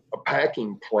know, a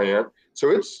packing plant. So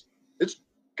it's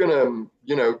going to,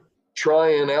 you know, try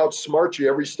and outsmart you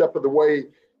every step of the way.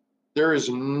 There is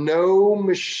no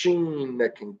machine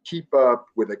that can keep up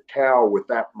with a cow with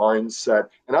that mindset.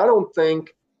 And I don't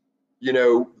think you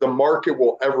know, the market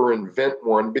will ever invent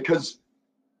one, because,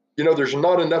 you know, there's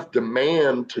not enough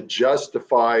demand to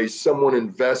justify someone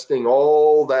investing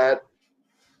all that,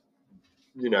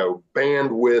 you know,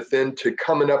 bandwidth into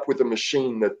coming up with a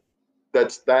machine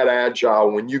that's that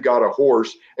agile when you got a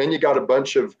horse and you got a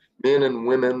bunch of men and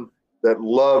women that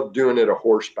love doing it a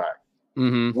horseback.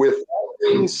 Mm-hmm. With that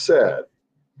being said,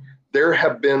 there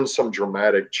have been some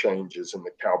dramatic changes in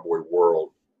the cowboy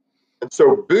world. And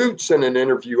so Boots, in an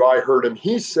interview I heard him,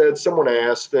 he said, someone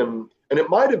asked him, and it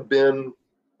might have been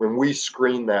when we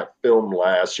screened that film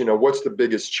last, you know, what's the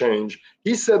biggest change?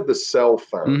 He said the cell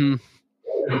phone,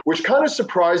 which kind of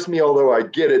surprised me, although I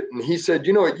get it. And he said,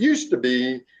 you know, it used to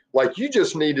be like you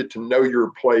just needed to know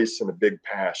your place in a big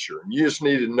pasture. And you just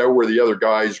needed to know where the other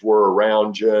guys were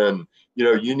around you. And, you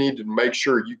know, you needed to make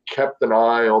sure you kept an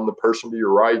eye on the person to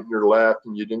your right and your left,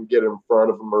 and you didn't get in front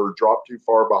of them or drop too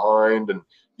far behind. And,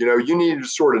 you know, you needed to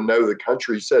sort of know the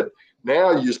country. He said,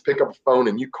 now you just pick up a phone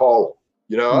and you call them,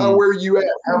 you know, oh, where are you at?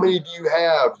 How many do you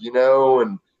have? You know,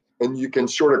 and you can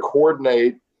sort of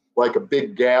coordinate like a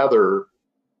big gather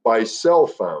by cell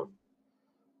phone.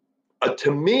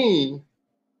 To me,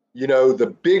 you know, the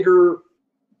bigger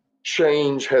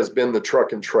change has been the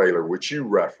truck and trailer, which you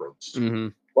referenced. Mm-hmm.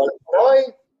 Like when I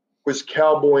was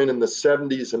cowboying in the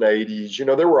 70s and 80s, you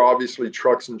know, there were obviously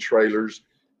trucks and trailers,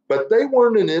 but they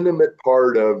weren't an intimate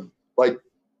part of, like,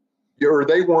 or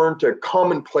they weren't a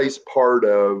commonplace part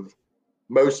of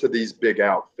most of these big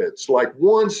outfits. Like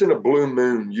once in a blue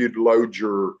moon, you'd load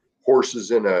your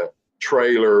horses in a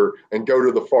trailer and go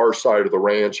to the far side of the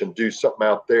ranch and do something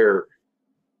out there.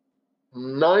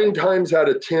 9 times out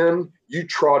of 10, you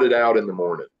trotted out in the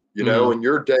morning, you know, and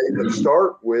your day would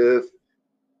start with,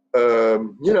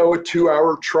 you know, a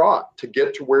 2-hour trot to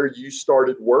get to where you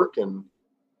started working.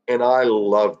 And I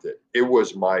loved it. It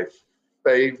was my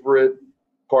favorite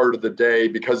part of the day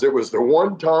because it was the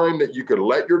one time that you could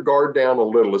let your guard down a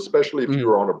little, especially if you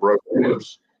were on a broken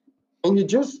horse. And you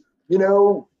just, you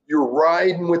know, you're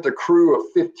riding with a crew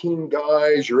of 15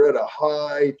 guys, you're at a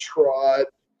high trot,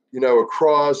 you know,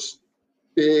 across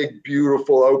big,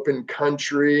 beautiful open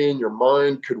country, and your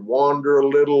mind could wander a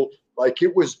little. Like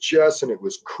it was just, and it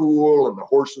was cool, and the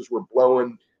horses were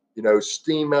blowing, you know,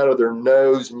 steam out of their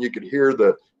nose, and you could hear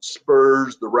the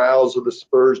spurs, the rows of the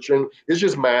spurs. It's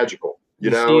just magical, you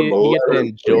know. You get to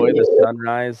enjoy the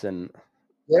sunrise and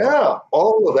yeah,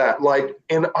 all of that. Like,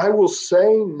 and I will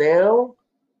say now,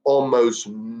 almost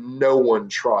no one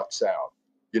trots out.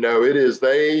 You know, it is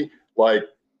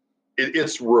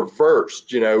it's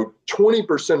reversed. You know,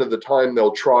 20% of the time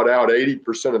they'll trot out,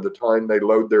 80% of the time they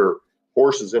load their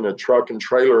horses in a truck and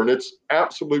trailer, and it's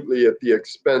absolutely at the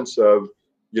expense of,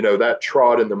 you know, that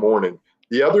trot in the morning.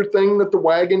 The other thing that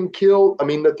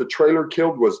the trailer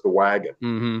killed was the wagon.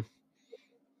 Mm-hmm.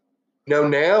 You know,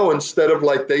 now instead of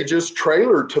like they just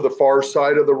trailer to the far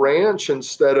side of the ranch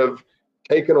instead of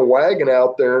taking a wagon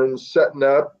out there and setting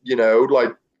up, you know,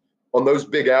 like on those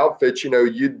big outfits, you know,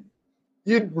 you'd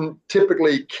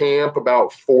typically camp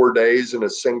about 4 days in a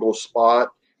single spot,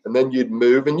 and then you'd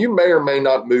move, and you may or may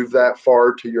not move that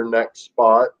far to your next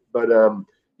spot. But,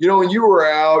 you know, when you were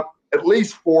out at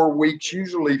least 4 weeks,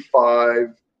 usually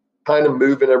 5, kind of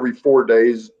moving every 4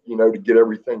 days, you know, to get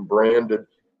everything branded,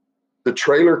 the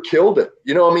trailer killed it.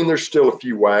 You know, I mean, there's still a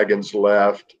few wagons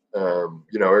left.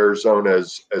 You know, Arizona,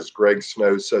 as Greg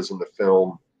Snow says in the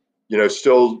film, you know,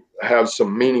 still have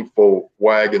some meaningful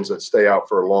wagons that stay out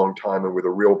for a long time and with a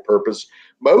real purpose.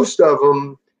 Most of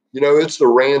them, you know, it's the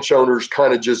ranch owners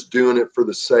kind of just doing it for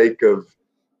the sake of,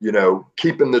 you know,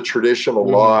 keeping the tradition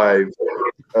alive.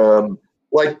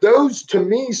 Like those to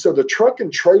me, so the truck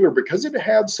and trailer, because it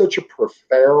had such a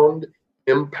profound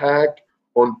impact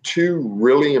on 2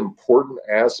 really important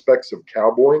aspects of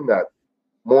cowboying, that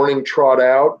morning trot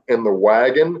out and the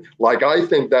wagon. Like, I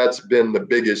think that's been the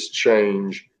biggest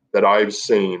change that I've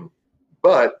seen.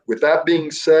 But with that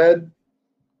being said,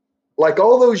 like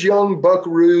all those young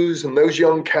buckaroos and those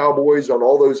young cowboys on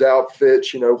all those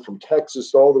outfits, you know, from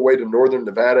Texas all the way to northern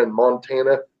Nevada and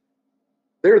Montana,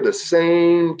 they're the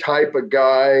same type of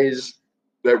guys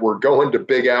that were going to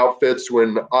big outfits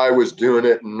when I was doing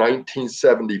it in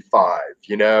 1975,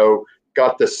 you know,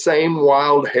 got the same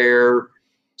wild hair.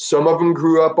 Some of them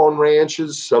grew up on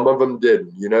ranches, some of them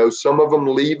didn't, you know, some of them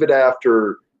leave it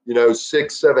after, you know,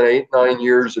 6, 7, 8, 9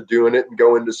 years of doing it and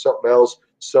go into something else.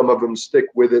 Some of them stick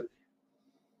with it.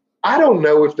 I don't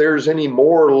know if there's any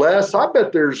more or less. I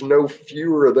bet there's no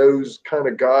fewer of those kind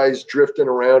of guys drifting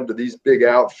around to these big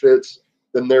outfits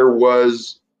than there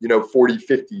was, you know, 40,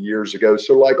 50 years ago.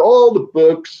 So like all the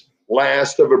books,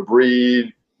 Last of a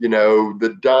Breed, you know,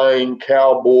 The Dying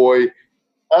Cowboy,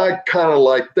 I kind of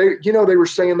like they were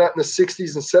saying that in the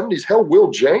 60s and 70s. Hell,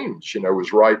 Will James,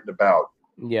 was writing about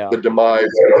the demise of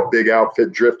the big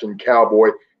outfit drifting cowboy,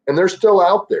 and they're still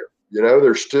out there.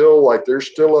 There's still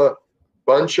a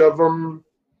bunch of them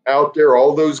out there.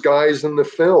 All those guys in the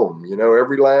film,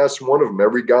 every last one of them,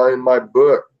 every guy in my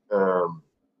book,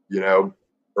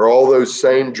 are all those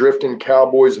same drifting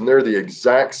cowboys, and they're the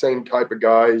exact same type of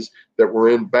guys that were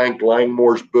in Bank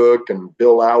Langmore's book and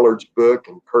Bill Allard's book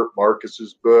and Kurt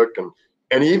Marcus's book,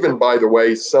 and even, by the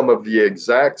way, some of the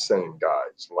exact same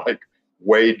guys like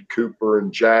Wade Cooper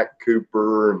and Jack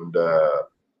Cooper, and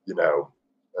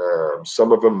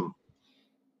some of them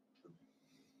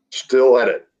still at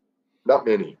it. Not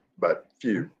many, but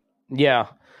few. Yeah,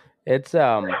 it's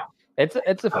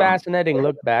a fascinating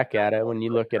look back at it when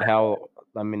you look at how,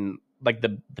 I mean, like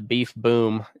the beef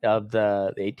boom of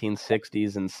the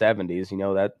 1860s and 70s.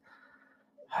 That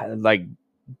like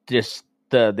just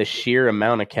the sheer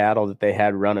amount of cattle that they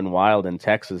had running wild in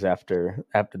Texas after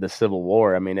the Civil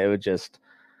War. I mean, it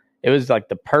was like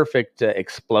the perfect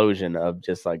explosion of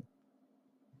just like,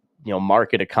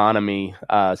 market economy,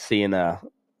 seeing a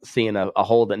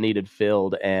hole that needed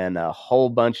filled, and a whole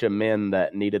bunch of men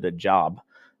that needed a job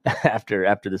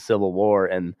after the Civil War.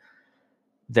 And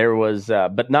there was,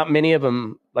 but not many of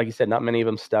them, like you said, not many of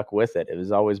them stuck with it. It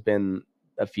has always been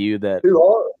a few that,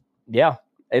 yeah,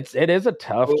 it is a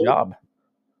tough job.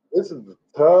 This is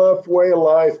a tough way of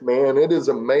life, man. It is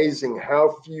amazing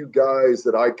how few guys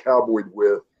that I cowboyed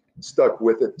with stuck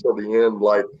with it till the end.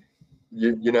 Like,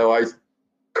 I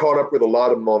caught up with a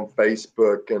lot of them on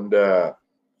Facebook, and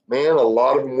man, a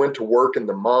lot of them went to work in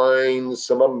the mines.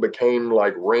 Some of them became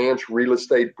like ranch real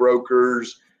estate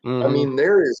brokers. Mm-hmm. I mean,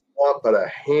 there is not but a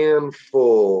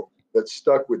handful that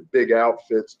stuck with big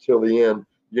outfits till the end.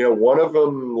 One of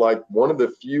them, like one of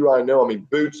the few I know, I mean,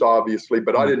 Boots, obviously,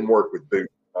 but I didn't work with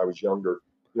Boots when I was younger.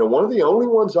 One of the only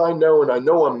ones I know, and I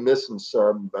know I'm missing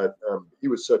some, but he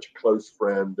was such a close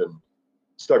friend and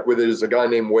stuck with it, is a guy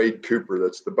named Wade Cooper.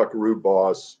 That's the Buckaroo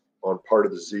boss on part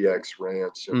of the ZX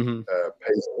Ranch in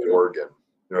Paisley, Oregon.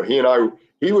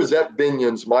 He was at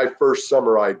Binion's my first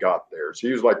summer I got there. So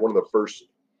he was like one of the first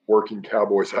working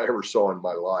cowboys I ever saw in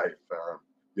my life.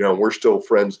 We're still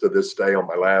friends to this day. On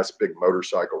my last big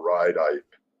motorcycle ride,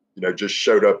 I just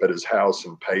showed up at his house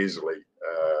in Paisley.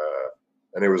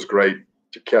 And it was great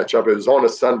to catch up. It was on a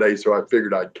Sunday, so I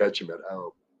figured I'd catch him at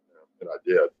home. And I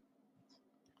did.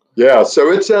 Yeah,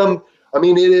 so it's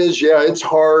it is, it's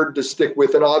hard to stick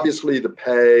with, and obviously the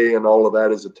pay and all of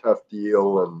that is a tough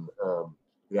deal. And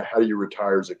how do you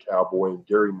retire as a cowboy? And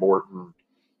Gary Morton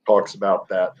talks about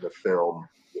that in the film.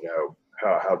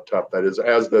 How tough that is,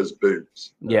 as does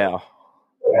Boots. Yeah.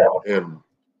 And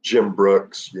Jim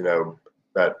Brooks,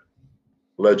 that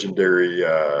legendary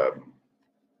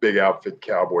big outfit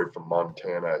cowboy from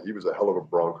Montana. He was a hell of a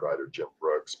bronc rider, Jim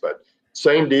Brooks. But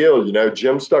same deal,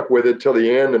 Jim stuck with it till the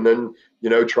end, and then,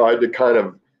 tried to kind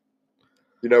of,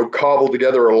 cobble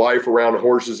together a life around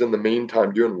horses in the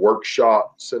meantime, doing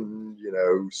workshops and,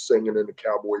 singing in a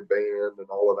cowboy band and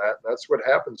all of that. And that's what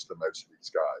happens to most of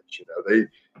these guys.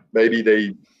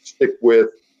 They stick with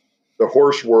the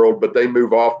horse world, but they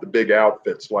move off the big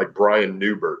outfits, like Brian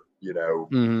Newbert,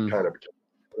 kind of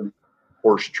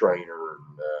horse trainer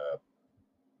and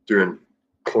doing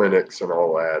clinics and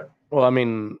all that. Well, I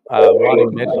mean, Ronnie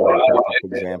Mitchell,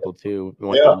 for example, too,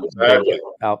 went from exactly.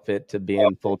 Outfit to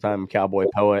being full-time cowboy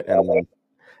poet and then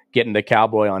getting to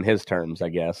cowboy on his terms, I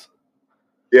guess.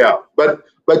 Yeah, but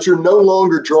you're no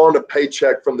longer drawing a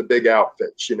paycheck from the big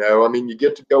outfits, I mean, you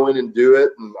get to go in and do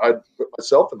it, and I put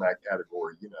myself in that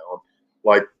category,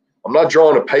 Like, I'm not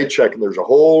drawing a paycheck, and there's a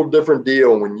whole different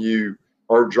deal when you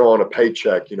aren't drawing a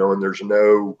paycheck, and there's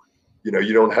no...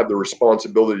 you don't have the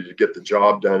responsibility to get the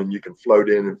job done, and you can float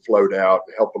in and float out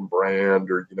and help them brand,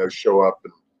 or, show up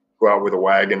and go out with a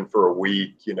wagon for a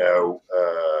week.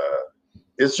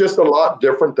 It's just a lot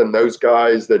different than those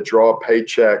guys that draw a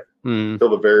paycheck till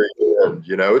the very end.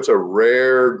 It's a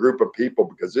rare group of people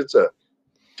because it's a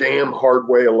damn hard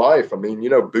way of life. I mean,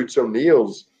 Boots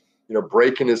O'Neill's,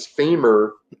 breaking his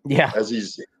femur as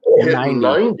he's hitting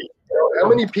 90. How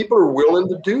many people are willing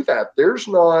to do that? There's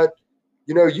not,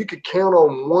 you could count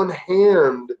on one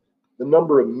hand the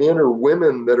number of men or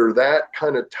women that are that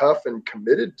kind of tough and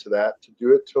committed to that, to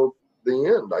do it till the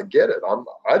end. I get it.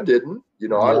 I didn't,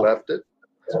 I left it.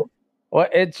 Well,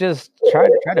 it's just try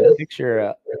to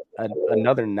picture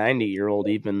another 90-year-old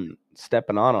even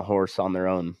stepping on a horse on their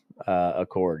own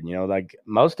accord. Like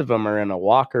most of them are in a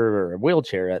walker or a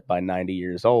wheelchair by 90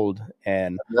 years old.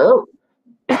 And,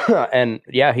 and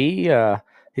yeah, he,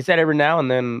 he said every now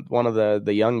and then one of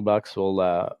the young bucks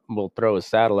will throw his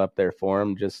saddle up there for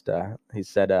him. Just he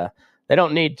said they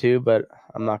don't need to, but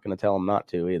I'm not going to tell them not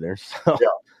to either. So yeah,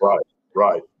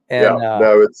 right. And,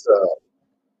 no, it's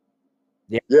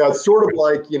it's sort of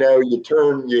like, you know,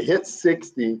 you hit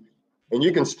 60 and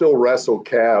you can still wrestle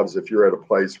calves if you're at a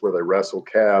place where they wrestle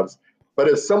calves. But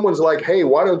if someone's like, hey,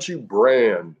 why don't you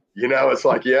brand? You know, it's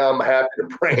like, yeah, I'm happy to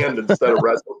brand instead of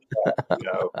wrestle calves, you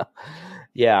know?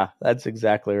 Yeah, that's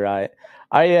exactly right.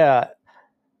 I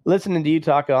listening to you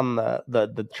talk on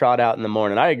the trot out in the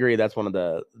morning, I agree that's one of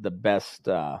the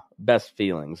best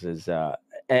feelings is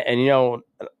and you know,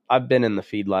 I've been in the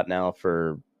feedlot now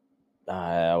for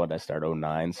when did I start?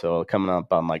 2009, so coming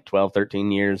up on like 12,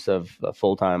 13 years of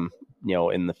full time, you know,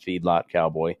 in the feedlot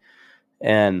cowboy.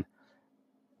 And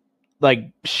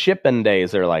like shipping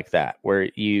days are like that, where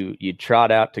you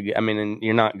trot out to get, I mean, and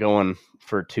you're not going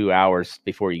for 2 hours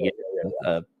before you get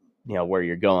you know, where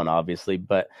you're going, obviously,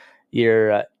 but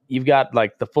you've got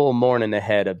like the full morning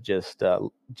ahead of just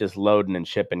loading and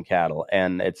shipping cattle,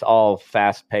 and it's all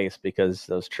fast paced because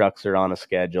those trucks are on a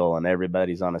schedule and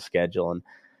everybody's on a schedule,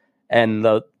 and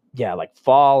like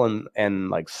fall and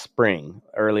like spring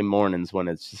early mornings when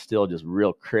it's still just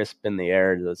real crisp in the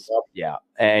air,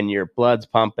 and your blood's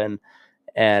pumping,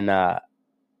 and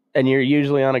you're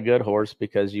usually on a good horse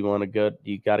because you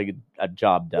got to get a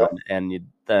job done, and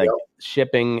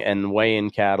shipping and weighing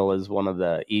cattle is one of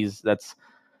the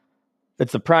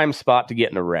it's the prime spot to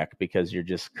get in a wreck because you're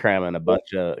just cramming a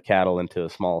bunch of cattle into a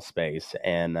small space,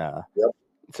 and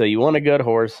so you want a good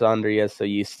horse under you, so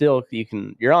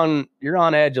you're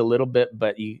on edge a little bit,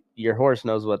 but your horse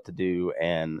knows what to do,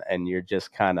 and you're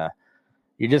just kind of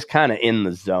in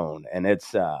the zone, and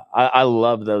it's I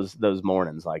love those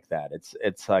mornings like that.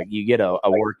 It's like you get a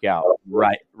workout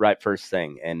right first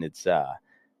thing, and it's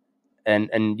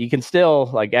and you can still,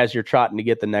 like, as you're trotting to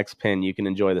get the next pin, you can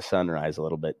enjoy the sunrise a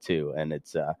little bit too, and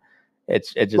it's just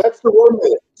that's the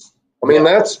romance. I mean,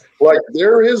 that's like,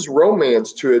 there is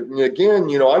romance to it. And again,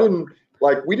 you know,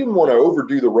 we didn't want to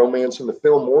overdo the romance in the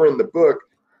film or in the book,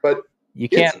 but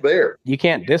it's there. You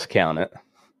can't discount it.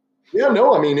 Yeah,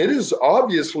 no, I mean, it is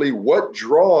obviously what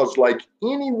draws, like,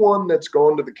 anyone that's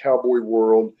gone to the cowboy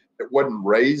world that wasn't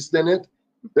raised in it,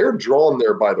 they're drawn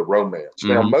there by the romance.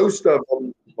 Mm-hmm. Now, most of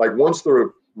them, like, once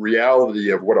the reality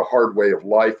of what a hard way of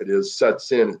life it is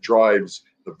sets in, it drives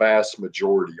the vast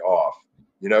majority off.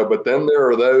 You know, but then there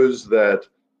are those that,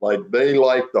 like, they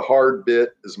like the hard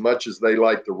bit as much as they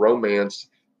like the romance.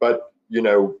 But, you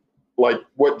know, like,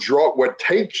 what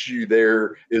takes you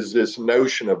there is this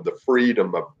notion of the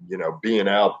freedom of, you know, being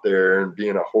out there and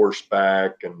being a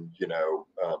horseback and, you know,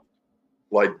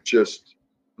 like, just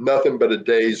nothing but a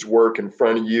day's work in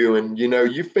front of you. And, you know,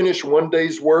 you finish one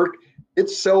day's work, it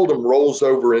seldom rolls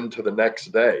over into the next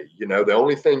day. You know, the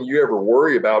only thing you ever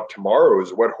worry about tomorrow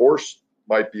is what horse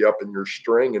might be up in your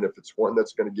string, and if it's one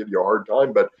that's going to give you a hard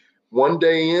time. But one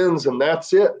day ends and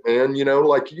that's it, man. You know,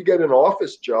 like, you get an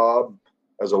office job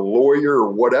as a lawyer or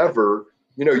whatever,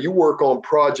 you know, you work on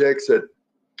projects that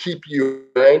keep you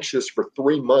anxious for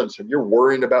 3 months, and you're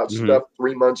worrying about stuff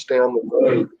 3 months down the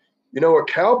road. You know, a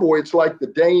cowboy, it's like the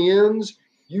day ends,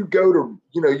 you go to,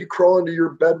 you know, you crawl into your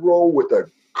bedroll with a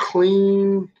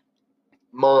clean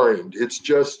mind. It's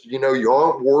just, you know, you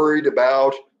aren't worried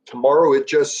about tomorrow. It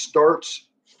just starts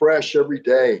fresh every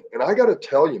day. And I got to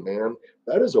tell you, man,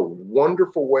 that is a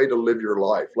wonderful way to live your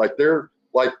life. Like,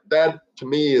 that to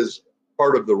me is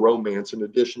part of the romance, in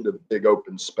addition to the big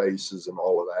open spaces and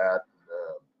all of that.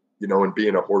 You know, and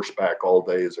being a horseback all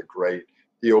day is a great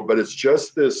deal. But it's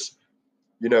just this,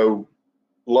 you know,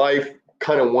 life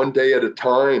kind of one day at a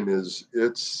time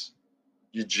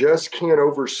you just can't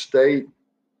overstate,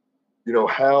 you know,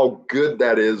 how good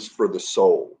that is for the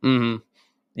soul. Mm-hmm.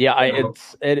 Yeah,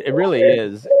 it really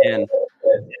is, and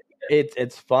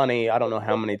it's funny. I don't know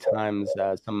how many times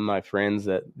some of my friends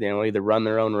that, you know, either run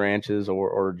their own ranches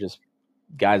or just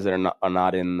guys that are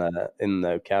not in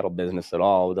the cattle business at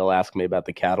all, they'll ask me about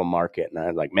the cattle market, and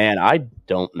I'm like, man, I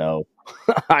don't know.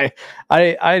 I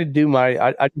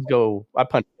just go, I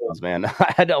punch those, man.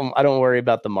 I don't worry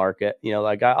about the market. You know,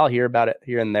 like, I'll hear about it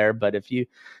here and there, but if you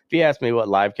ask me what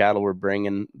live cattle we're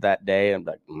bringing that day, I'm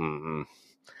like,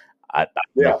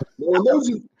 Well,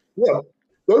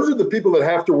 those are the people that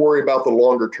have to worry about the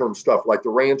longer term stuff, like the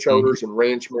ranch owners and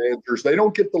ranch managers. They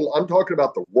don't get I'm talking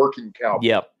about the working cowboy.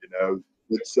 Yep. You know,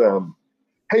 it's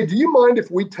hey, do you mind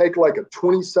if we take like a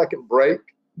 20-second break?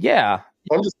 Yeah.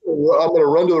 I'm going to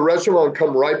run to the restaurant and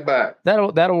come right back.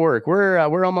 That'll work.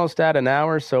 We're almost at an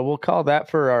hour, so we'll call that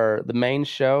for the main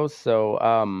show.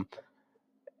 So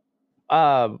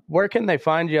where can they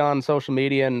find you on social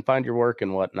media and find your work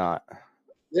and whatnot?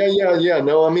 Yeah.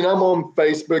 No, I mean, I'm on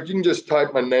Facebook. You can just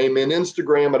type my name in.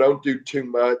 Instagram, I don't do too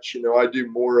much. I do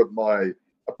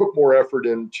I put more effort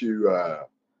into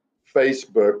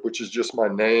Facebook, which is just my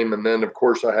name. And then, of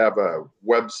course, I have a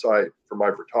website for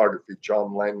my photography,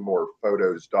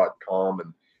 johnlangmorephotos.com.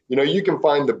 And, you can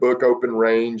find the book Open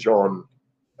Range on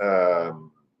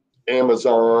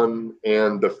Amazon,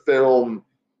 and the film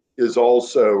is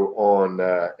also on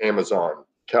Amazon,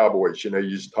 Cowboys. You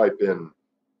just type in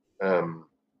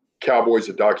Cowboys,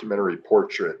 a documentary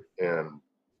portrait, and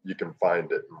you can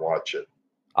find it and watch it.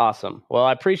 Awesome. Well,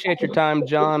 I appreciate your time,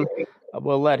 John.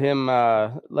 We'll let him.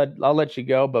 I'll let you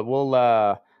go, but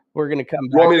we're gonna come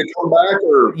back. You want me to come back,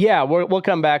 or? Yeah, we'll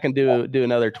come back and do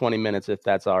another 20 minutes if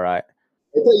that's all right.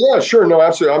 Okay, yeah, sure. No,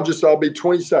 absolutely. I'll be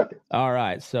 20 seconds. All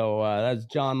right. So that's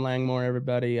John Langmore,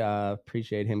 everybody.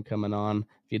 Appreciate him coming on.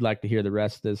 If you'd like to hear the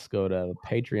rest of this, go to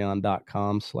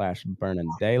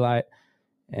patreon.com/burningdaylight.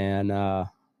 And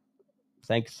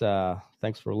thanks for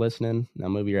listening. Now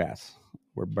move your ass.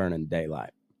 We're burning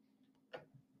daylight.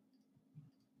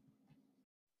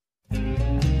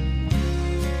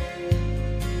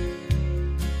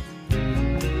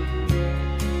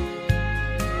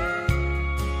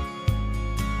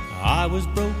 I was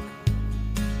broke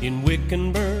in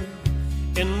Wickenburg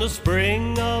in the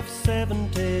spring of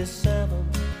 '77.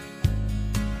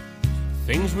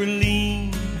 Things were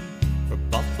lean for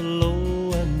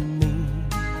Buffalo and me.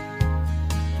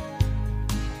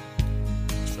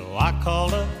 So I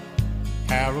called up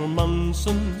Harold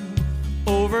Munson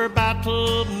over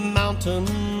Battle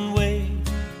Mountain Way.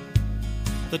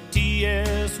 The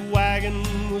TS wagon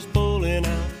was pulling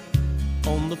out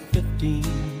on the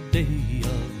 15th day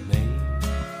of May.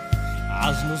 I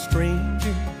was no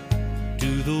stranger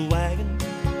to the wagon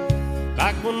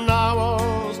back when I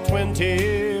was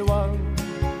 21.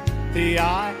 The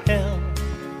IL,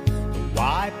 the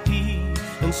YP,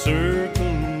 and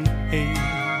Circle A.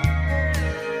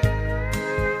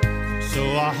 So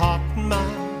I hopped my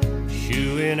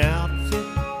shoeing outfit.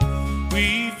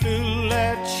 We filled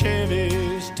that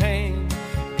Chevy's tank.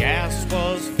 Gas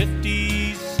was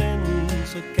 50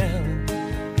 cents a gallon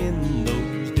in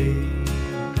those days.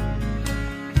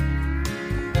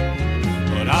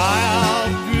 But I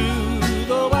outgrew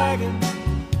the wagon,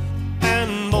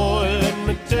 and boy, let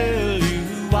me tell you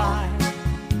why.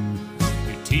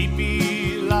 Your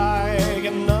teepee like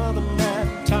another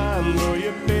nap time, or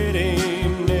your bed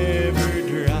ain't never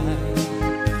dry.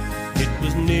 It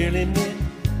was nearly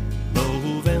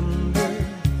mid-November,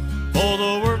 for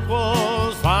the work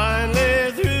was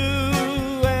finally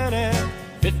through, and at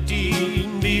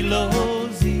 15 below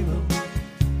zero,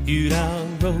 you'd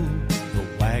outrode the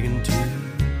wagon too.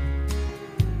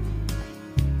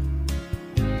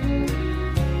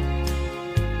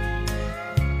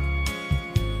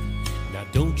 Now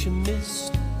don't you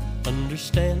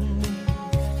misunderstand me,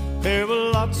 there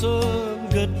were lots of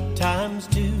good times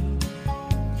too.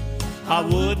 I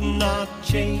would not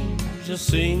change a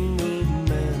single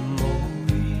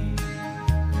memory.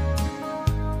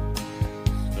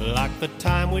 Like the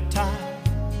time we tied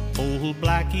old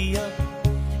Blackie up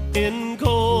in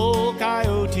Cold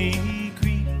Coyote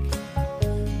Creek.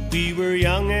 We were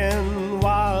young and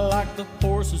wild like the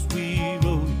horses we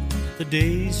rode. The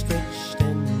days stretched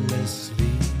endlessly.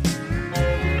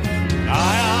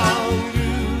 I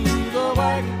outgrew the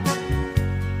wagon,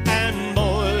 and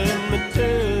boy, let me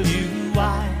tell you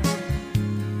why.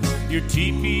 Your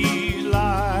teepee's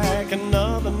like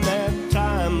another nap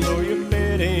time, though your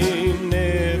bed ain't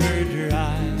never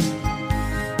dry.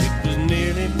 It was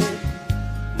nearly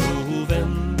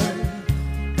mid-November,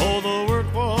 oh, the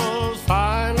work was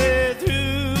finally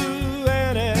through,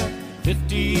 and at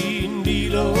 15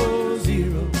 below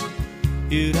zero,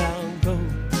 you'd outgrow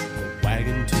the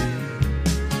wagon too.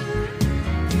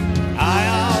 I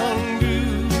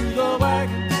outgrew the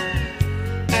wagon,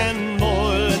 and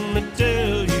boy, let me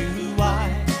tell you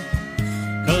why.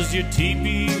 'Cause your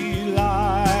teepee lies